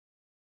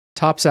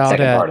Tops out part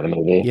at of the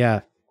movie.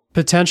 yeah.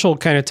 Potential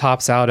kind of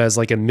tops out as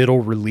like a middle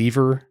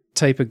reliever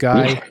type of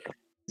guy.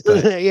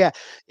 But yeah.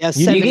 You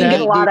You need can that.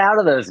 get a lot out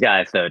of those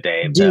guys, though,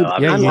 Dave. Dude, though. I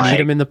Yeah, mean, you like- need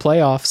him in the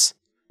playoffs.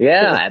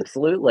 Yeah,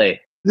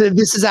 absolutely.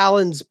 This is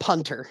Alan's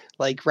punter,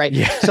 like, right?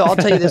 Yeah. So I'll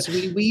tell you this: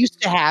 we used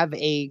to have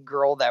a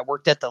girl that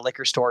worked at the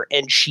liquor store,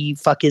 and she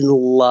fucking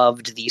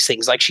loved these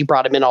things. Like, she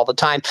brought them in all the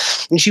time,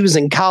 and she was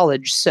in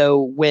college.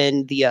 So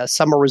when the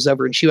summer was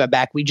over and she went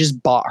back, we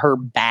just bought her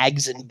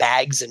bags and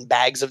bags and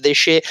bags of this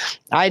shit.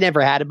 I never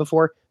had it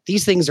before.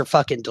 These things are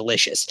fucking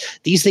delicious.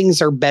 These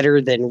things are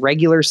better than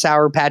regular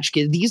Sour Patch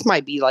Kids. These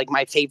might be like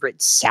my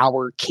favorite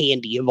sour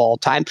candy of all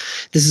time.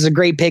 This is a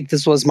great pick.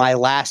 This was my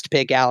last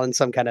pick, Alan.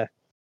 So I'm kind of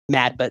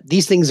mad, but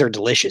these things are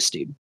delicious,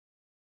 dude.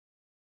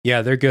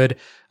 Yeah, they're good.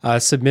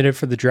 Submitted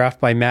for the draft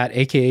by Matt,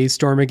 aka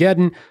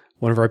Stormageddon,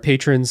 one of our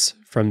patrons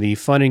from the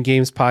Fun and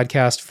Games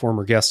podcast,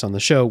 former guest on the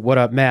show. What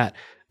up, Matt?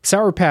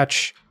 Sour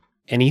Patch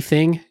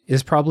anything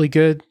is probably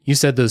good. You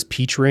said those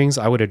peach rings.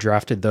 I would have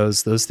drafted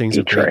those. Those things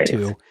Peach are great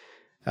rings. too.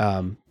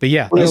 But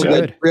yeah, Real those are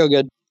good. good. Real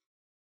good.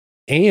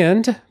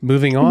 And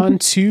moving on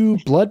to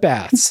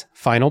Bloodbaths.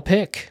 Final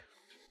pick.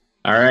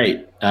 All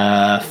right.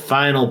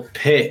 Final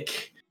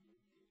pick.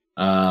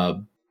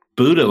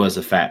 Buddha was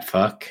a fat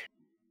fuck.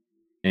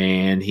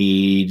 And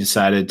he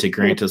decided to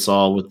grant us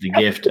all with the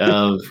gift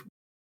of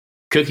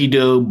cookie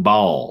dough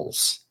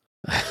balls.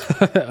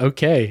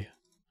 Okay.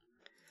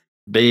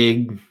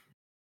 Big,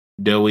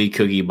 doughy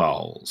cookie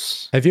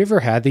balls. Have you ever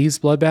had these,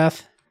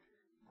 Bloodbath?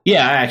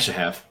 Yeah, I actually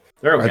have.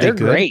 They're okay. Are they They're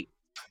good? great.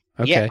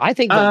 Okay. Yeah, I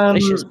think they're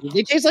delicious.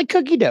 They taste like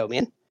cookie dough,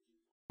 man.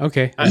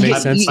 Okay. I, That makes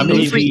I- sense. I to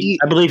believe me. he,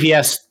 I believe he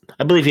asked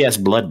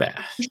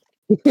Bloodbath.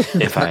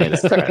 If I had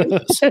tried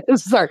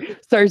this. sorry.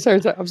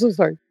 I'm so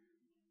sorry.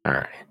 All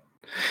right.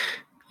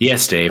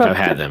 Yes, Dave, I've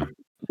had them.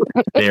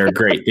 They're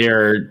great.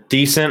 They're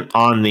decent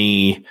on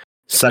the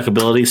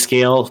suckability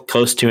scale,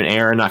 close to an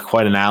Aaron, not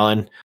quite an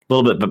Allen. A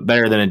little bit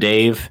better than a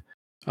Dave,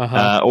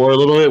 Uh-huh. or a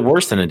little bit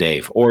worse than a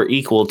Dave, or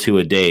equal to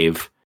a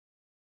Dave.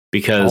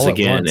 Because All at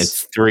again, once.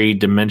 it's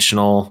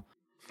 3-dimensional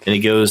and it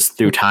goes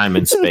through time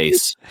and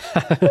space.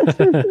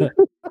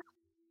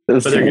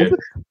 But they're good.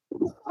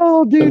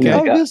 Oh, dude,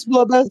 Okay. I miss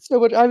Bloodbath so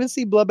much. I haven't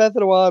seen Bloodbath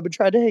in a while. I've been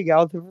trying to hang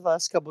out with him for the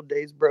last couple of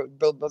days, bro.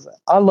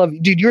 I love you,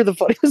 dude. You're the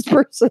funniest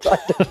person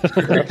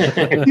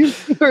I know.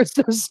 You're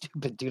so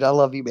stupid, dude. I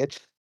love you, man.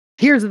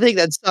 Here's the thing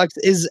that sucks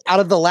is out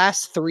of the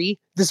last three,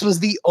 this was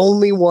the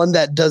only one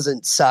that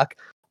doesn't suck.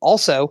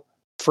 Also,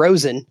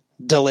 frozen,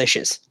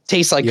 delicious.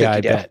 Tastes like Yeah,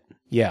 cookie I dough. bet.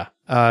 Yeah.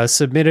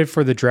 Submitted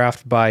for the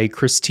draft by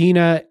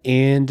Christina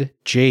and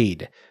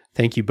Jade.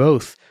 Thank you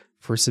both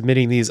for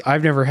submitting these.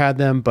 I've never had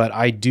them, but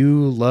I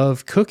do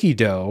love cookie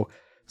dough,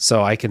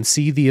 so I can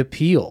see the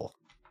appeal.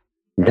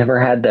 Never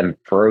had them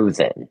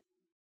frozen.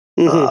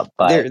 Mhm.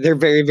 But They're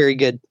very, very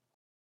good.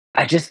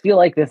 I just feel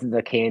like this is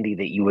a candy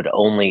that you would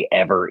only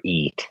ever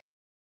eat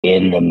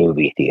in the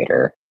movie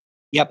theater.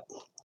 Yep.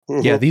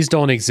 Mhm. Yeah, these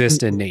don't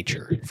exist in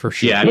nature for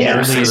sure. Yeah, I've Yeah,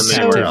 never seen Only them in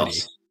anywhere captivity.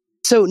 else.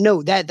 So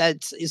no,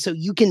 that's so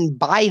you can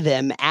buy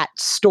them at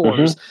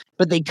stores,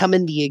 but they come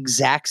in the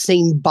exact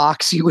same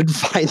box you would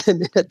find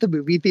them in at the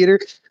movie theater.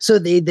 So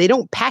they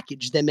don't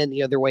package them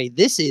any other way.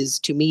 This is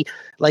to me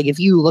like if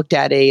you looked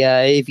at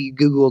if you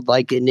Googled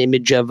like an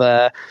image of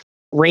a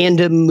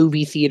random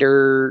movie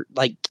theater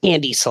like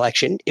candy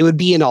selection, it would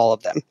be in all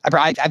of them.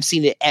 I've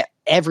seen it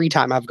every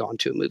time I've gone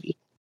to a movie.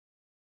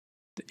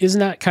 Isn't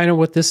that kind of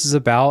what this is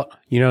about?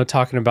 You know,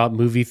 talking about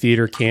movie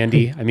theater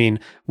candy. I mean,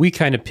 we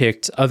kind of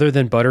picked, other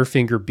than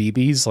Butterfinger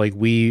BBs, like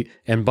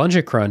and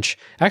Bunja Crunch,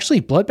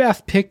 actually,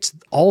 Bloodbath picked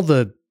all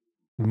the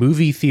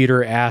movie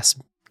theater ass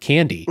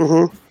candy.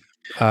 Mhm.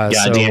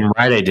 So Damn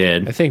right I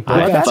did. I think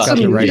I Bloodbath's got the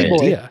fucking right did.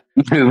 idea.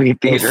 Movie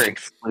theater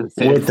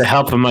exclusive. With the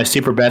help of my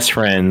super best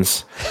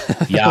friends,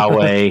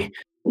 Yahweh,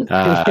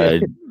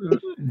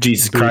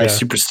 Jesus Buddha.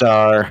 Christ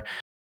Superstar,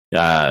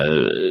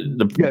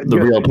 the Yeah,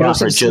 real Joseph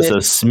prophet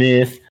Joseph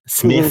Smith.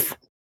 Sweet.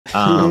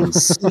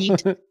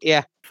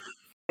 Yeah.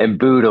 And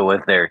Buddha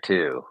was there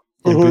too.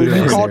 And Mhm. Buddha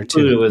You was called- there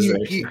too. Buddha was you-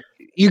 there. you-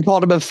 You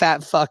called him a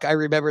fat fuck. I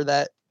remember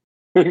that.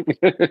 Ooh,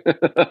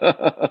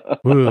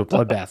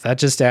 Bloodbath. That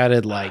just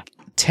added like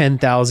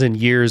 10,000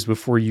 years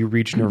before you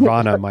reach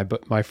Nirvana,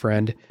 my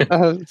friend.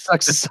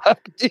 Sucks to suck,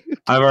 dude.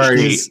 I've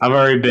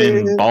already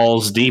been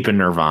balls deep in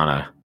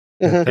Nirvana.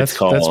 That's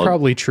called-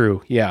 probably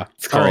true. Yeah.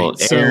 It's All right, called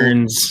so-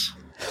 Aaron's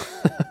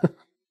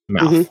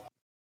mouth. Mhm.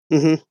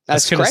 Mm-hmm. I was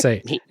That's gonna correct.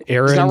 say He-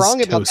 Aaron's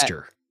wrong about that.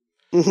 toaster.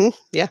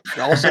 Yeah.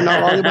 Also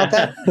not wrong about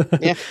that.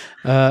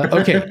 Yeah.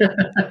 Okay.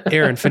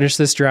 Aaron, finish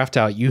this draft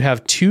out. You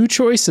have two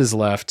choices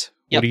left.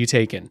 Yep. What are you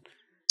taking?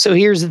 So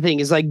here's the thing: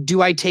 is like,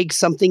 do I take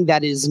something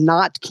that is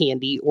not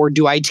candy, or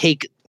do I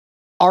take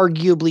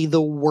arguably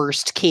the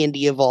worst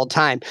candy of all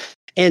time?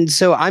 And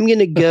so I'm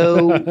gonna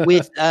go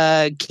with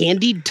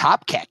candied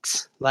top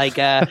keks. Like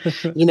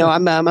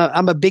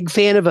I'm a big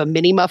fan of a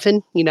mini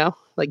muffin,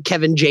 like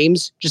Kevin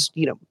James, just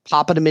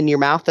popping them in your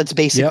mouth. That's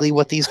basically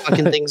what these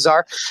fucking things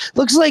are.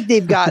 Looks like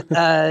they've got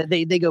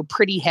they go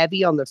pretty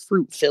heavy on the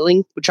fruit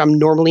filling, which I'm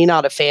normally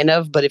not a fan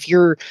of. But if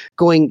you're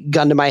going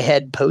gun to my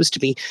head, pose to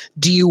me,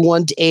 do you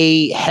want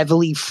a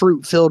heavily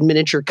fruit filled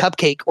miniature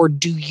cupcake, or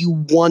do you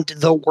want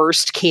the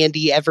worst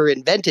candy ever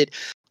invented?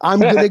 I'm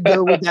going to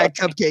go with that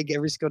cupcake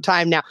every single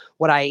time. Now,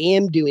 what I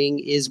am doing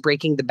is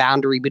breaking the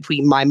boundary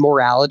between my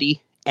morality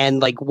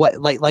and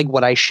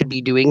what I should be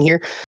doing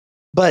here.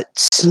 But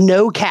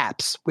Snow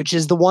Caps, which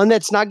is the one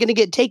that's not going to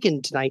get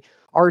taken tonight,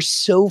 are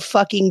so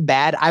fucking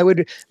bad. I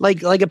would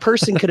like a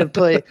person could have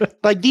put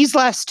like these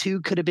last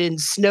two could have been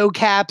Snow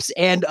Caps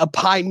and a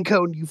pine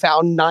cone you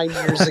found 9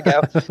 years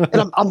ago.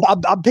 And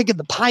I'm picking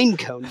the pine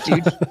cone,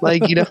 dude.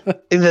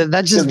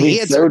 That's just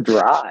the answer. So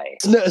dry.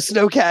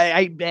 Snow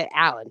Cap.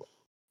 Alan,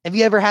 have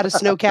you ever had a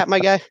Snow Cap, my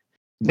guy?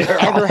 They're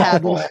ever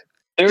had awful. one?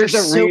 There's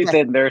They're a so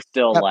reason bad. they're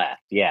still Yep.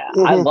 left. Yeah.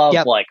 Mhm. I love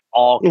Yep. like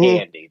all Mhm.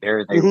 candy.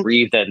 There's a Mhm.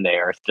 reason they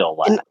are still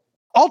left. And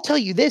I'll tell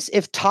you this: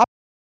 if Top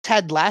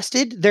had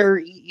lasted,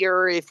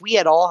 if we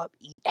had all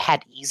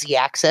had easy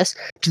access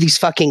to these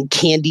fucking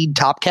candied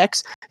Top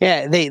Keks,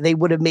 yeah, they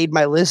would have made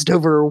my list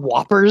over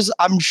Whoppers.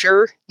 I'm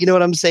sure. You know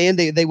what I'm saying?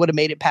 They would have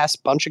made it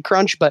past Bunch of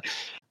Crunch, but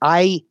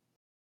I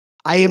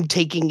am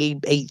taking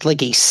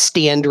a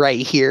stand right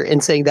here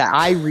and saying that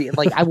I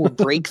will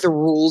break the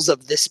rules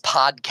of this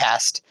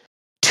podcast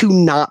to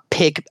not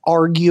pick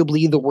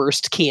arguably the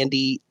worst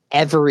candy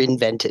ever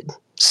invented.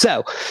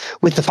 So,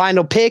 with the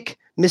final pick,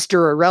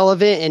 Mr.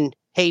 Irrelevant, and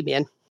hey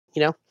man,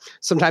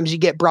 sometimes you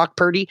get Brock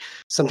Purdy,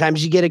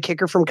 sometimes you get a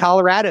kicker from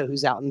Colorado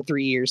who's out in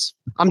 3 years.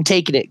 I'm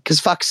taking it because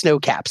fuck Snow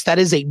Caps. That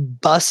is a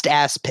bust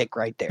ass pick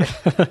right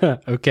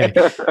there. Okay.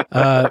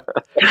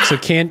 So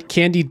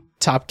candy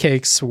top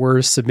cakes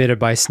were submitted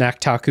by Snack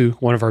Taku,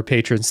 one of our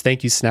patrons.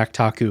 Thank you, Snack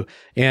Taku.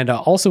 And I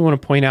also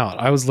want to point out,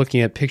 I was looking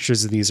at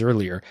pictures of these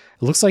earlier.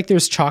 It looks like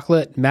there's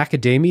chocolate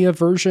macadamia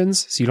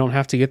versions, so you don't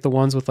have to get the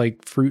ones with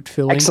like fruit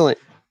filling. Excellent.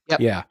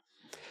 Yep. Yeah.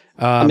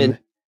 I'm in.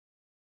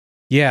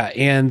 Yeah,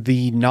 and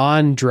the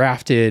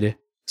non-drafted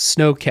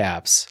Snow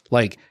Caps,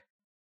 like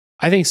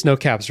I think Snow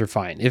Caps are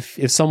fine. If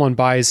someone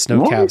buys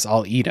Snow Caps,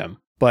 I'll eat them.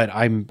 But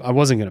I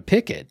wasn't going to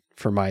pick it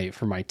for my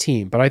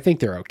team, but I think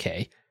they're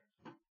okay.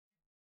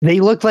 They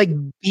look like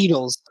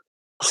beetles.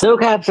 Snow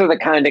Caps are the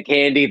kind of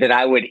candy that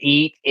I would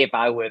eat if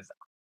I was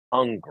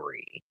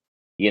hungry.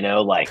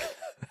 Like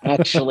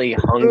actually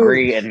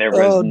hungry and there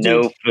was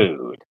no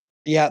food.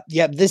 Yeah.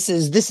 This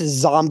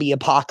is zombie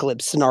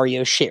apocalypse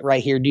scenario shit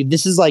right here, dude.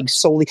 This is like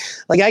solely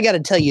like I got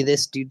to tell you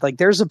this, dude. Like,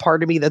 there's a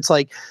part of me that's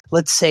like,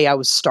 let's say I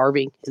was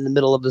starving in the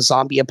middle of a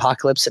zombie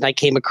apocalypse and I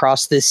came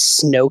across this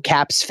Snow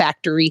Caps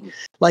factory.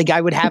 Like,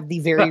 I would have the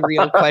very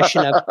real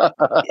question of,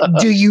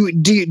 do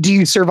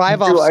you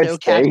survive off Snow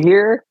Caps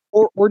here,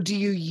 or do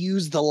you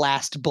use the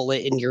last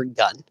bullet in your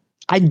gun?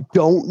 I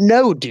don't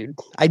know, dude.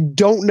 I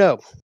don't know.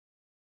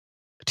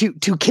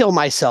 To kill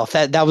myself.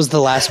 That was the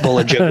last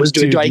bullet joke. Was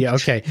do I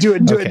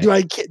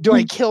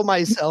kill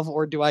myself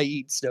or do I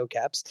eat Snow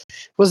Caps?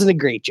 Wasn't a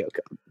great joke,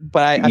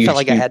 but I felt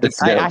like I had to.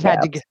 I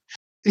had to get.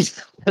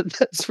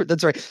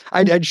 That's right.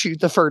 I'd shoot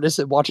the furnace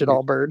and watch it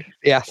all burn.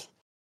 Yeah.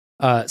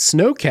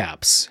 Snow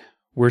Caps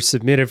were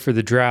submitted for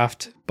the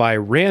draft by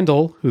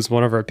Randall, who's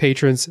one of our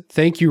patrons.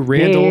 Thank you,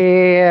 Randall.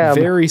 Damn.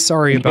 Very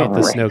sorry about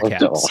the Snow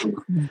Caps.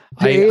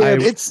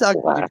 It sucked.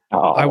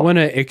 I want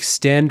to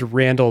extend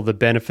Randall the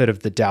benefit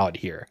of the doubt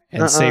here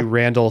and say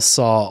Randall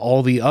saw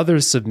all the other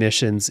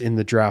submissions in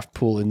the draft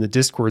pool in the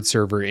Discord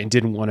server and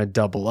didn't want to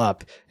double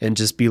up and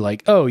just be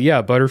like, oh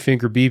yeah,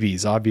 Butterfinger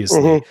BBs,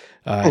 obviously.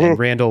 And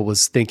Randall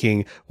was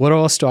thinking, what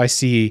else do I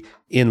see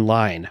in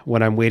line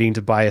when I'm waiting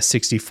to buy a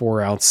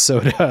 64-ounce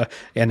soda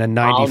and a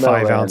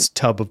 95-ounce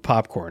tub of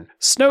popcorn?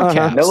 Snow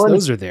Caps,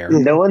 those are there.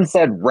 No one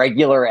said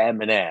regular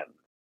M&M.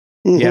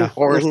 Yeah,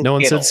 Or no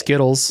one said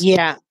Skittles.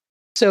 Yeah.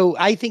 So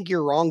I think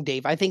you're wrong,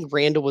 Dave. I think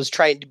Randall was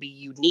trying to be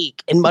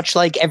unique. And much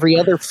like every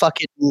other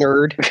fucking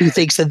nerd who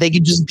thinks that they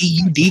can just be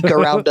unique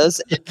around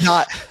us and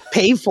not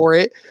pay for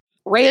it,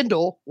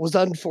 Randall was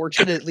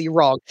unfortunately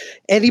wrong.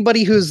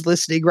 Anybody who's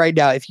listening right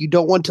now, if you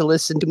don't want to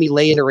listen to me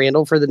lay into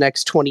Randall for the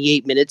next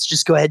 28 minutes,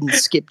 just go ahead and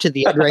skip to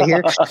the end right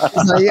here.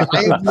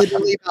 I am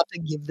literally about to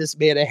give this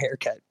man a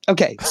haircut.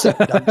 Okay, so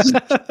I'm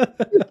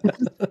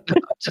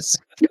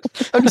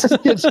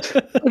just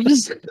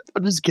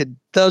kidding.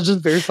 That was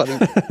just very funny.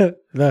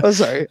 I'm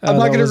sorry. I'm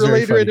not going to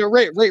relate to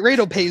Randall.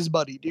 Randall pays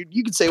money, dude.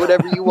 You can say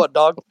whatever you want,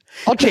 dog.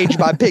 I'll change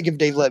my pick if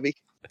Dave let me.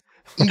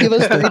 You give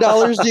us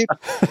 $3, dude.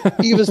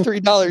 You give us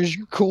 $3.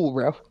 You're cool,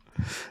 bro.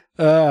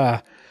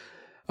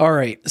 All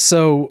right.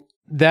 So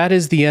that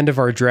is the end of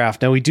our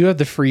draft. Now we do have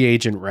the free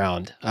agent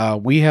round.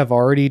 We have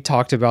already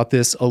talked about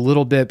this a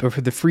little bit, but for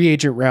the free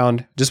agent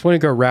round, just want to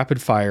go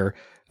rapid fire.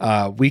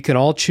 We can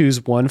all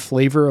choose one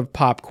flavor of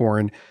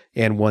popcorn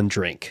and one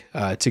drink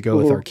to go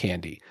with our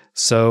candy.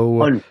 So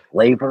one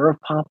flavor of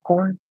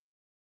popcorn.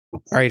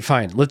 All right,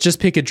 fine. Let's just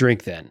pick a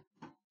drink then.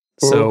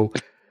 So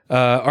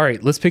All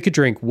right, let's pick a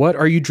drink. What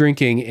are you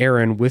drinking,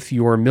 Aaron, with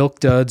your Milk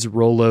Duds,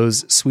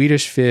 Rolos,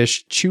 Swedish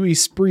Fish, Chewy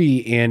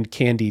Spree, and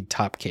candied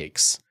top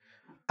cakes?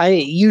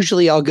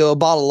 I'll go a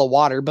bottle of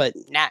water, but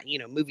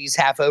movie's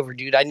half over,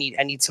 dude. I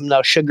need some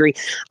sugary.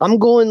 I'm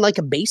going like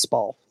a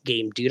baseball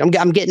game, dude.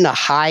 I'm getting a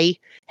high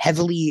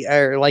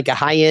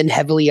end,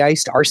 heavily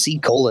iced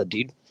RC Cola,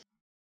 dude.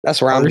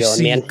 That's where I'm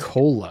going, man. RC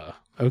Cola.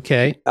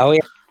 Okay. Oh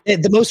yeah.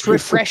 The most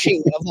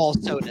refreshing of all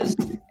sodas.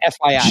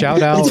 FYI.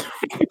 Shout out.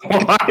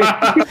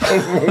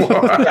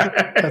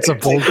 That's a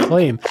bold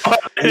claim.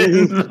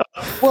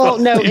 Well,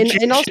 no,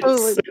 and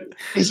also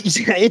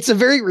it's a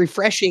very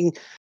refreshing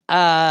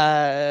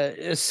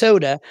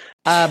soda.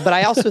 But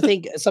I also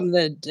think something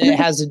that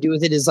has to do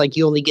with it is like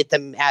you only get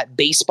them at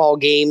baseball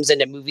games and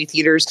at movie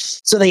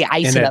theaters, so they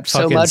ice it up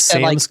so much.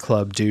 Sam's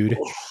Club, dude.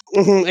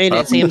 And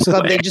at Sam's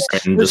Club, they just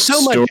there's so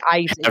much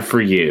ice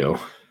for you.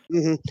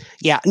 Mm-hmm.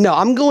 Yeah, no,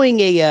 I'm going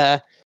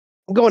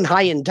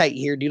high and tight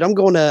here, dude. I'm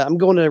going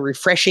to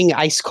refreshing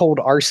ice cold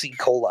RC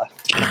Cola.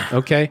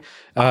 Okay.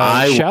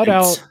 Shout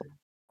out.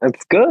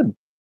 That's good.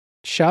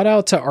 Shout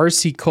out to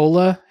RC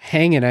Cola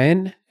hanging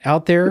in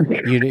out there.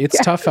 It's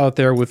tough out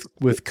there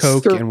with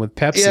Coke and with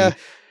Pepsi. Yeah.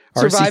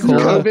 RC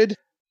Cola, COVID.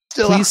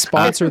 please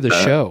sponsor the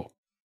show.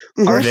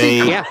 Are they?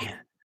 Yeah.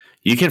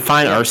 You can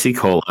find RC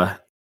Cola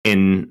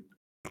in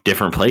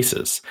different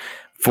places.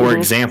 For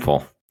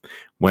example,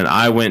 when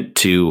I went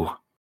to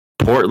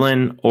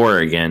Portland,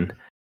 Oregon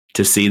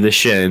to see the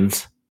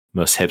Shins,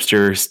 most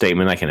hipster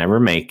statement I can ever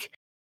make,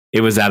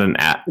 it was at an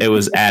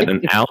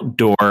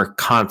outdoor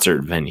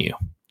concert venue.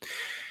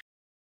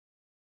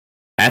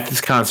 At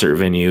this concert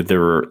venue,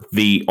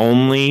 the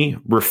only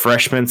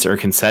refreshments or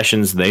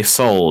concessions they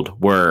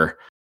sold were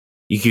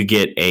you could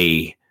get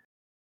a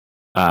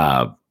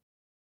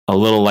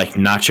little like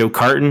nacho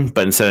carton,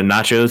 but instead of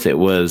nachos, it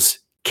was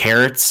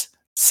carrots,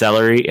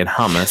 celery, and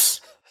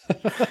hummus.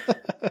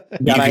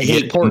 God, I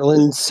hate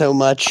Portland so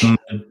much.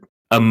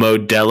 A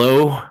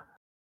Modelo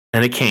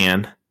and a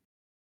can,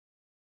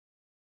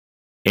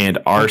 and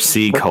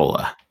RC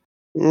Cola.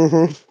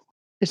 Mm-hmm.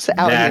 It's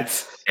out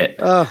That's here.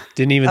 it.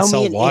 Didn't even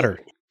sell water.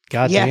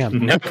 God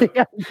damn. Yeah,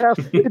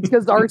 it's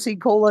because RC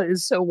Cola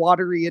is so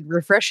watery and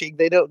refreshing.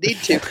 They don't need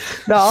to.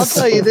 No, I'll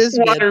tell you this,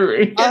 man.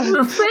 Watery and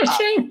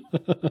refreshing.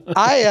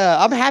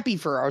 I'm happy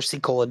for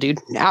RC Cola, dude.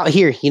 Out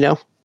here,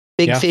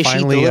 big fish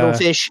finally, eat the little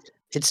fish.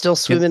 It's still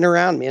swimming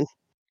around, man.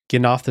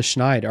 Getting off the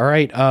schneid. All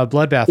right,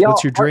 Bloodbath,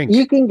 what's your drink?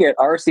 You can get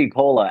RC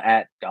Cola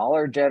at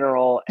Dollar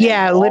General.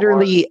 Yeah, Walmart,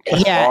 literally.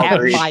 Yeah, at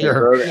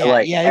Meijer.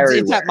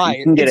 It's at Meijer.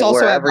 You can get it's it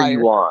also wherever at Meijer. you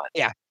want.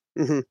 Yeah.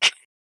 Mm-hmm.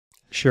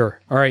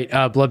 Sure. All right,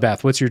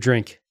 Bloodbath, what's your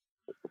drink?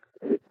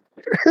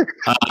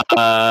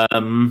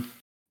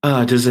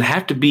 Does it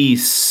have to be?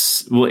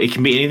 Well, it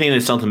can be anything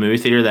that's sold in the movie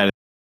theater that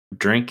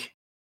drink.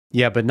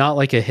 Yeah, but not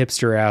like a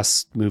hipster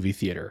ass movie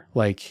theater.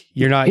 Like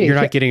you're not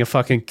getting a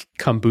fucking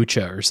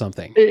kombucha or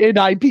something. An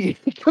IP.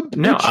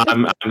 No,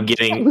 I'm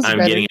getting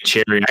a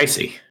cherry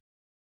icy.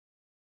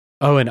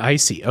 Oh, an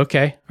icy.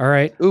 Okay. All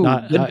right. Ooh,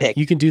 good pick.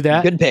 You can do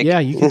that. Good pick. Yeah,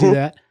 you can do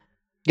that.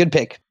 Good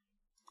pick.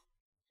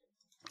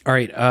 All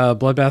right.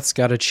 Bloodbath's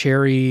got a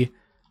cherry.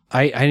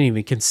 I didn't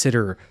even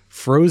consider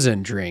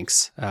frozen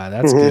drinks.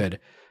 That's good.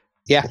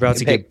 Yeah. We're about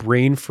to get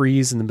brain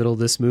freeze in the middle of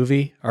this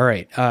movie. All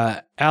right.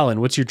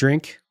 Alan, what's your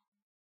drink?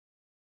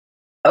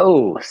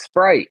 Oh,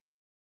 Sprite.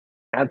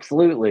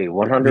 Absolutely.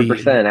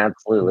 100%.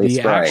 Absolutely. The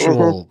Sprite.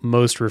 actual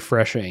most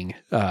refreshing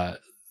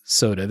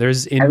soda.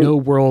 There's no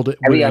world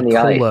would a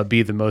cola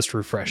be the most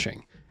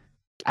refreshing.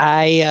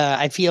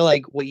 I feel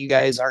like what you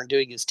guys aren't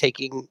doing is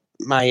taking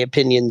my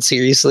opinion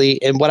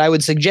seriously. And what I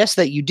would suggest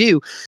that you do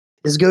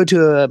is go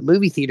to a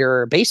movie theater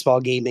or a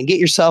baseball game and get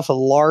yourself a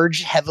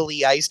large,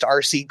 heavily iced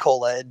RC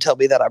Cola and tell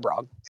me that I'm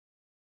wrong.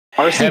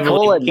 RC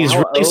Cola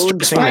now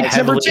owns Sprite's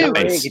number 2.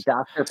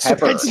 Dr.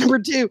 Pepper. Sprite's number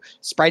 2.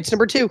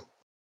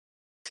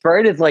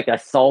 Sprite is like a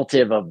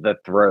saltive of the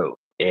throat.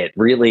 It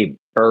really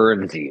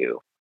burns you.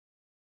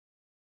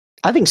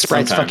 I think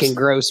Sprite's fucking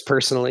gross,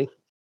 personally.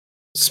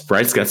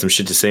 Sprite's got some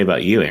shit to say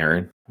about you,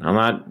 Aaron. I'm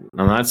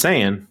not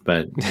saying,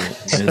 but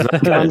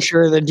I'm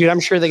sure they got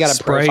a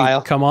Sprite,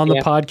 profile. Come on the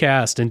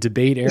podcast and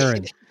debate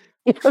Aaron.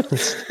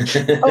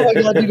 Oh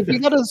my god, dude! If you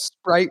got a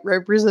Sprite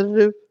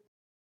representative.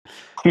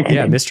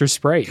 Yeah, Mr.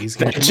 Sprite. He's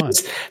gonna come on.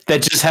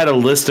 That just had a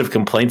list of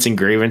complaints and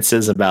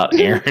grievances about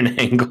Aaron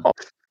Engel.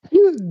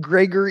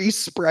 Gregory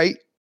Sprite.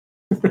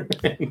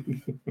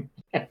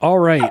 All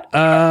right.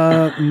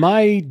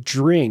 My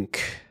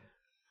drink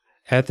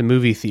at the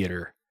movie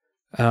theater.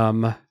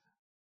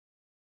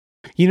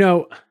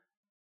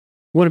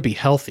 Want to be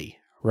healthy,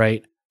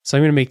 right? So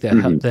I'm going to make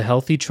the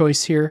healthy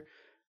choice here.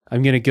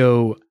 I'm going to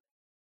go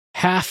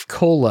half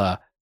cola,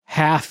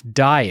 half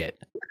diet.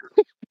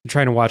 I'm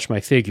trying to watch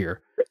my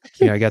figure.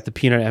 I got the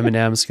peanut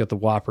M&Ms, got the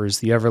Whoppers,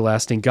 the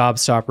everlasting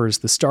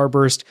Gobstoppers, the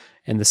Starburst,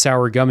 and the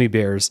sour gummy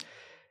bears.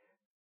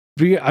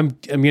 I'm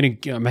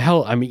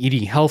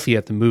eating healthy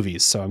at the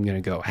movies, so I'm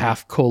going to go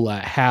half cola,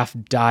 half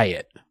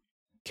diet.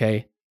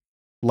 Okay.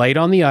 Light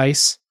on the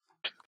ice.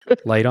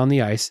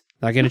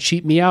 Not going to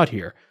cheat me out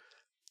here.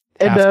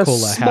 And half a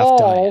cola, half small-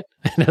 diet,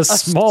 and a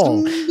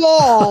small.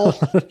 small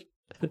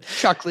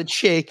chocolate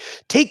shake.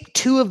 Take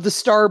 2 of the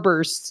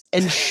Starbursts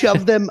and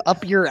shove them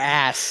up your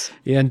ass.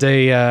 and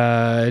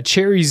a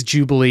Cherries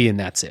Jubilee, and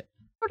that's it.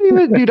 What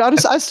even, dude?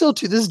 I still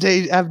to this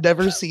day have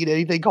never seen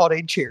anything called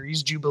a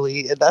Cherries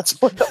Jubilee, and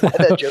that's why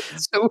that joke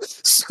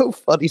is so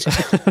funny.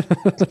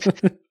 To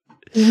me.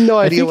 No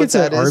I idea think what it's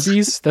at that is.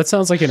 Arby's. That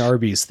sounds like an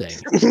Arby's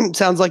thing.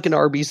 Sounds like an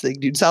Arby's thing,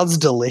 dude. Sounds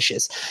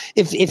delicious.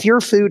 If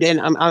your food, and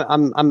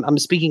I'm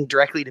speaking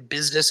directly to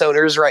business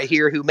owners right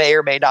here who may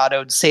or may not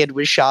own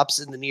sandwich shops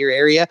in the near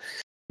area,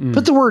 Mm.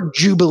 put the word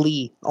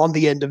Jubilee on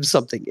the end of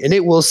something, and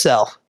it will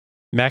sell.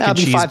 Mac and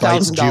that'd be cheese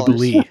bites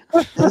 $5,000.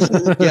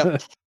 Jubilee.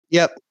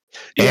 Yep.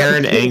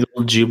 Aaron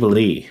Angle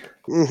Jubilee.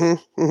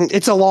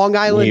 It's a Long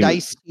Island You-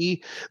 iced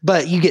tea,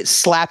 but you get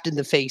slapped in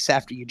the face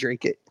after you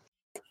drink it.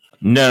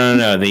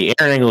 No. The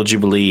Aaron Angle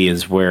Jubilee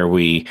is where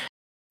we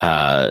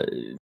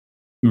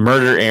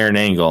murder Aaron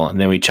Angle, and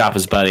then we chop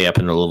his body up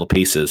into little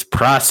pieces,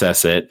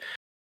 process it,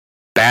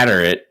 batter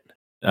it,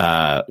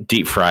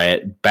 deep fry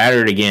it,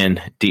 batter it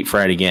again, deep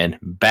fry it again,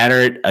 batter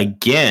it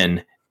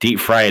again, deep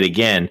fry it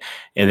again,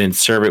 and then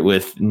serve it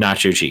with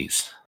nacho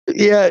cheese.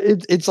 Yeah,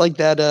 it's like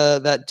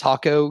that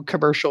taco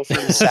commercial from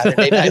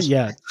Saturday Night.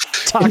 Yeah,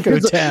 Taco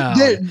Town.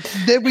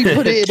 Then we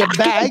put it in a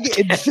bag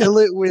and fill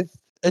it with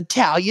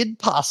Italian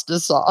pasta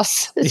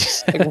sauce.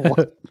 It's like,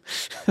 what?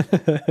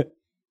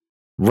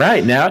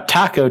 Right now,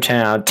 Taco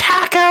Town.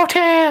 Taco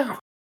Town!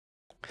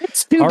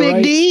 It's too All big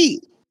right. to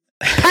eat.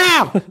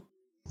 Pow!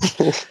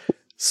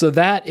 So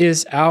that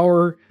is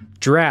our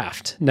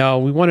draft. Now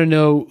we want to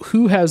know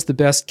who has the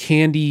best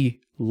candy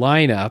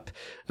lineup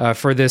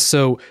for this.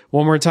 So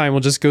one more time, we'll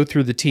just go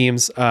through the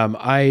teams.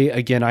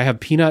 I have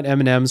peanut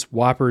M&Ms,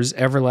 Whoppers,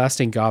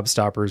 Everlasting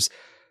Gobstoppers,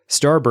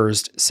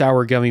 Starburst,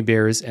 Sour Gummy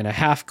Bears, and a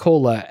half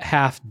cola,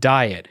 half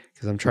diet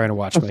because I'm trying to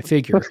watch my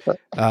figure.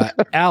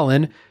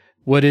 Alan,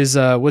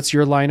 what's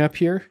your lineup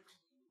here?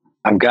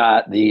 I've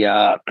got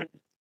the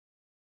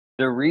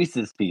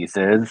Reese's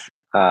Pieces,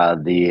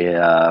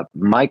 the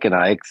Mike and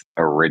Ike's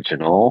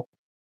original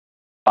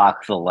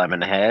box of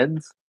lemon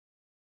heads,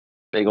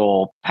 big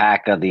old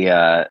pack of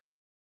the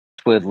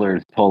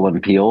Twizzlers Pull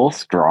and Peel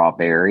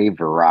strawberry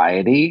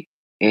variety,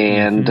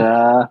 and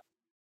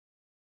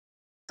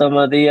some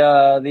of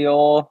the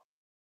old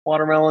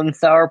watermelon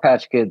Sour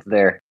Patch Kids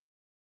there,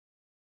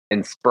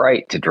 and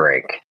Sprite to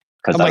drink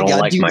because Oh I my don't God,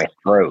 like dude. my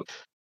throat.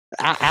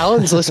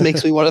 Alan's list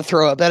makes me want to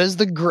throw up. That is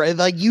the great.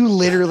 Like you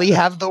literally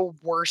have the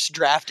worst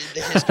draft in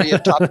the history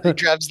of top 3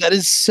 drafts. That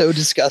is so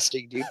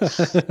disgusting, dude.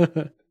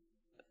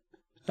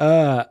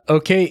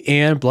 Okay,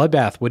 and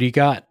Bloodbath, what do you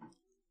got?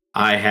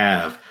 I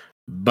have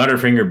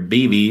Butterfinger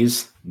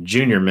BBs,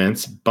 Junior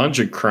Mints, Bunch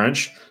of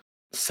Crunch,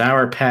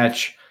 Sour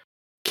Patch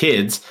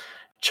Kids,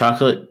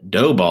 Chocolate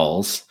Dough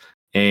Balls,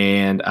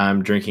 and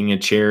I'm drinking a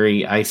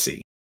cherry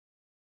icy.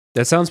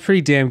 That sounds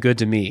pretty damn good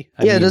to me.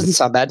 I Yeah, it mean, doesn't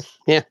sound bad.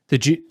 Yeah.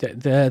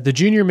 the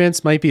junior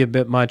mints might be a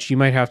bit much. You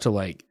might have to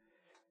like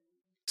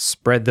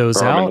spread those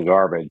Throw 'em in out. the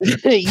garbage.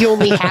 You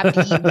only have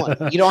to eat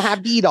one. You don't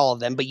have to eat all of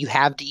them, but you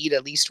have to eat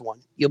at least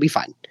one. You'll be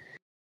fine.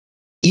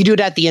 You do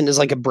it at the end as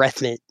like a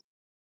breath mint.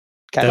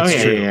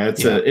 That's true.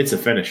 It's a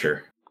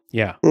finisher.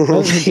 Yeah. Mhm.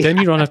 Well, then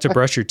you don't have to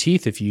brush your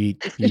teeth if you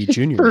eat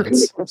junior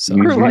mints. So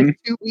For like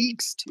 2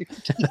 weeks, dude.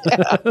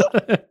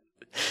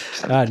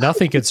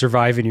 nothing could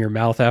survive in your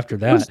mouth after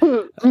that.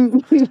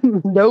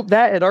 Nope,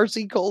 that and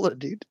RC Cola,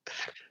 dude.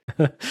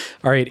 All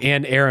right,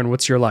 and Aaron,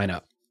 what's your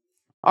lineup?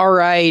 All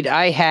right,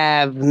 I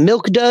have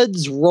Milk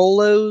Duds,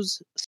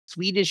 Rolos,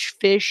 Swedish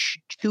Fish,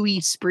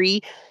 Chewy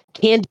Spree,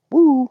 Candy.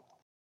 Woo!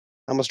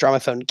 I almost dropped my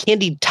phone.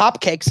 Candied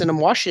Top Cakes, and I'm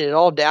washing it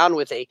all down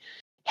with a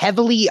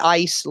heavily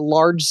iced,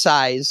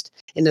 large-sized,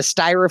 in a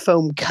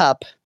styrofoam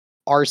cup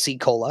RC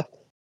Cola.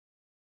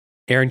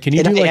 Aaron, can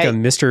you And do I-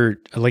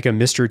 like a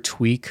Mr.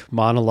 Tweak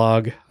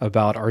monologue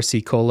about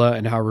RC Cola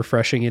and how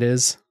refreshing it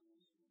is?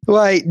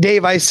 Why,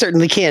 Dave, I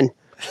certainly can.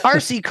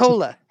 RC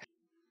Cola,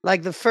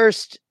 like the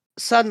first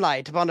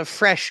sunlight upon a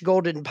fresh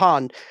golden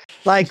pond,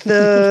 like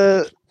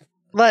the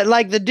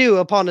like the dew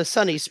upon a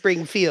sunny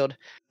spring field,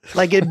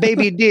 like a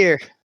baby deer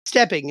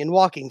stepping and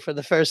walking for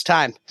the first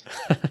time.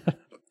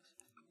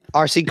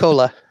 RC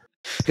Cola,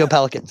 go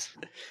Pelicans!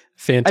 I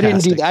Fantastic.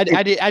 didn't do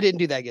that. I didn't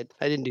do that good.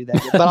 I didn't do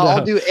that good. But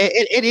I'll do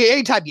it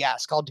anytime you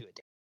ask. I'll do it.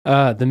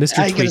 The Mr.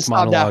 I ain't gonna Tweak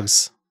stop now.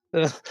 monologues.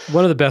 Ugh.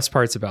 One of the best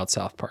parts about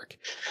South Park.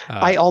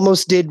 I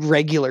almost did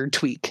regular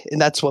Tweak, and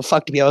that's what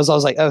fucked me. I was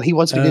like, oh, he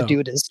wants me to Oh. do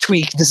it as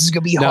Tweak. This is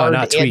gonna be No, hard,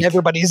 not and Tweak.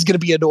 everybody's gonna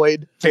be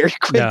annoyed very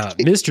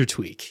quickly. Mr.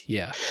 Tweak.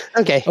 Yeah.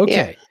 Okay.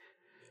 Okay.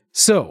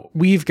 So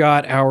we've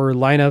got our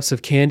lineups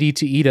of candy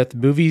to eat at the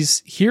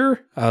movies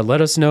here. Let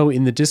us know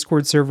in the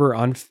Discord server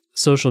on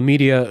social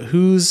media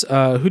who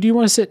do you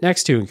want to sit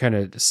next to and kind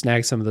of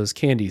snag some of those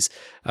candies.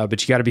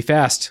 But you got to be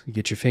fast.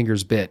 Get your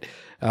fingers bit.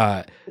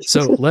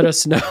 So let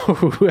us know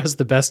who has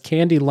the best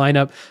candy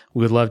lineup.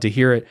 We would love to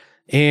hear it.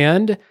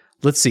 And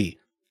let's see.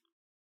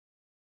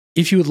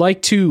 If you would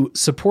like to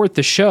support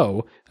the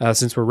show,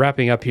 since we're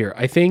wrapping up here,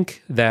 I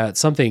think that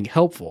something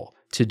helpful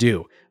to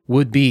do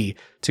would be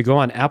to go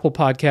on Apple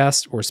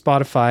Podcast or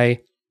Spotify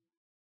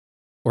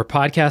or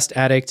Podcast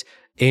Addict,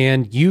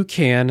 and you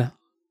can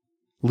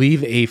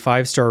leave a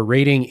 5-star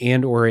rating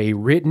and or a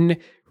written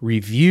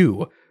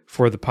review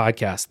for the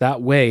podcast.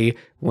 That way,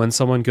 when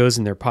someone goes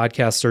in their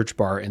podcast search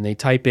bar and they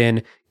type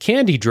in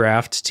Candy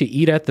Draft to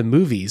eat at the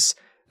movies,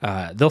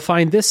 they'll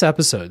find this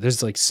episode.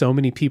 There's like so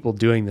many people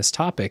doing this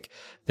topic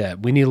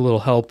that we need a little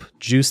help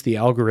juice the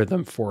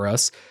algorithm for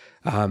us.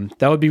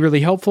 That would be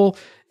really helpful.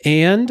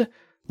 And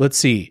let's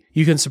see,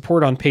 you can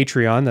support on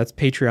Patreon. That's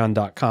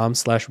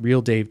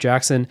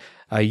patreon.com/RealDaveJackson.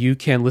 You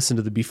can listen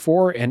to the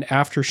before and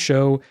after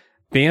show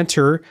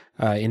banter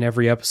in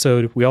every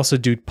episode. We also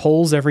do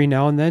polls every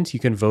now and then, so you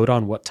can vote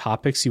on what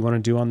topics you want to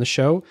do on the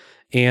show.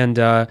 And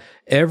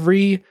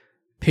every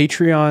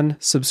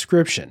Patreon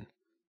subscription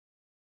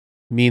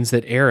means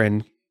that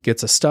Aaron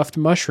gets a stuffed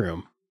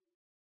mushroom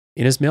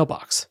in his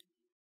mailbox.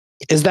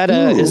 Is that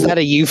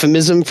a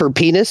euphemism for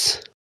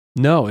penis?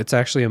 No, it's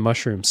actually a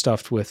mushroom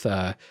stuffed with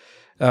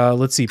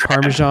let's see,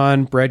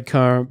 Parmesan,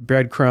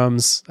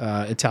 breadcrumbs,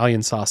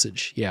 Italian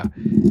sausage. Yeah.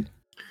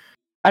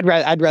 I'd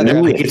rather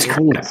Ooh, have it's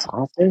kind of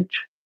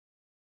sausage.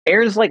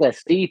 Aaron's like a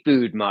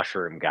seafood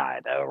mushroom guy,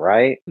 though,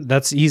 right?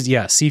 That's easy.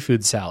 Yeah,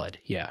 seafood salad.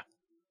 Yeah.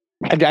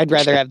 I'd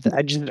rather have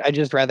I'd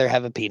just rather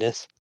have a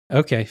penis.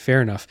 Okay,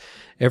 fair enough.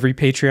 Every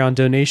Patreon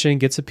donation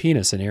gets a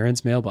penis in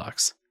Aaron's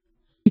mailbox.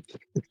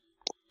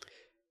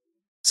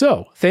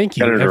 So, thank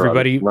you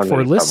everybody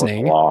for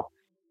listening.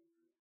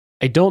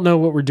 I don't know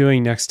what we're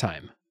doing next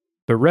time,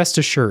 but rest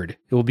assured,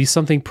 it will be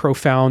something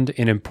profound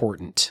and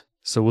important.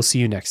 So we'll see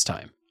you next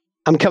time.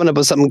 I'm coming up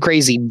with something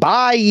crazy.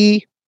 Bye.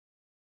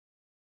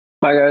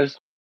 Bye, guys.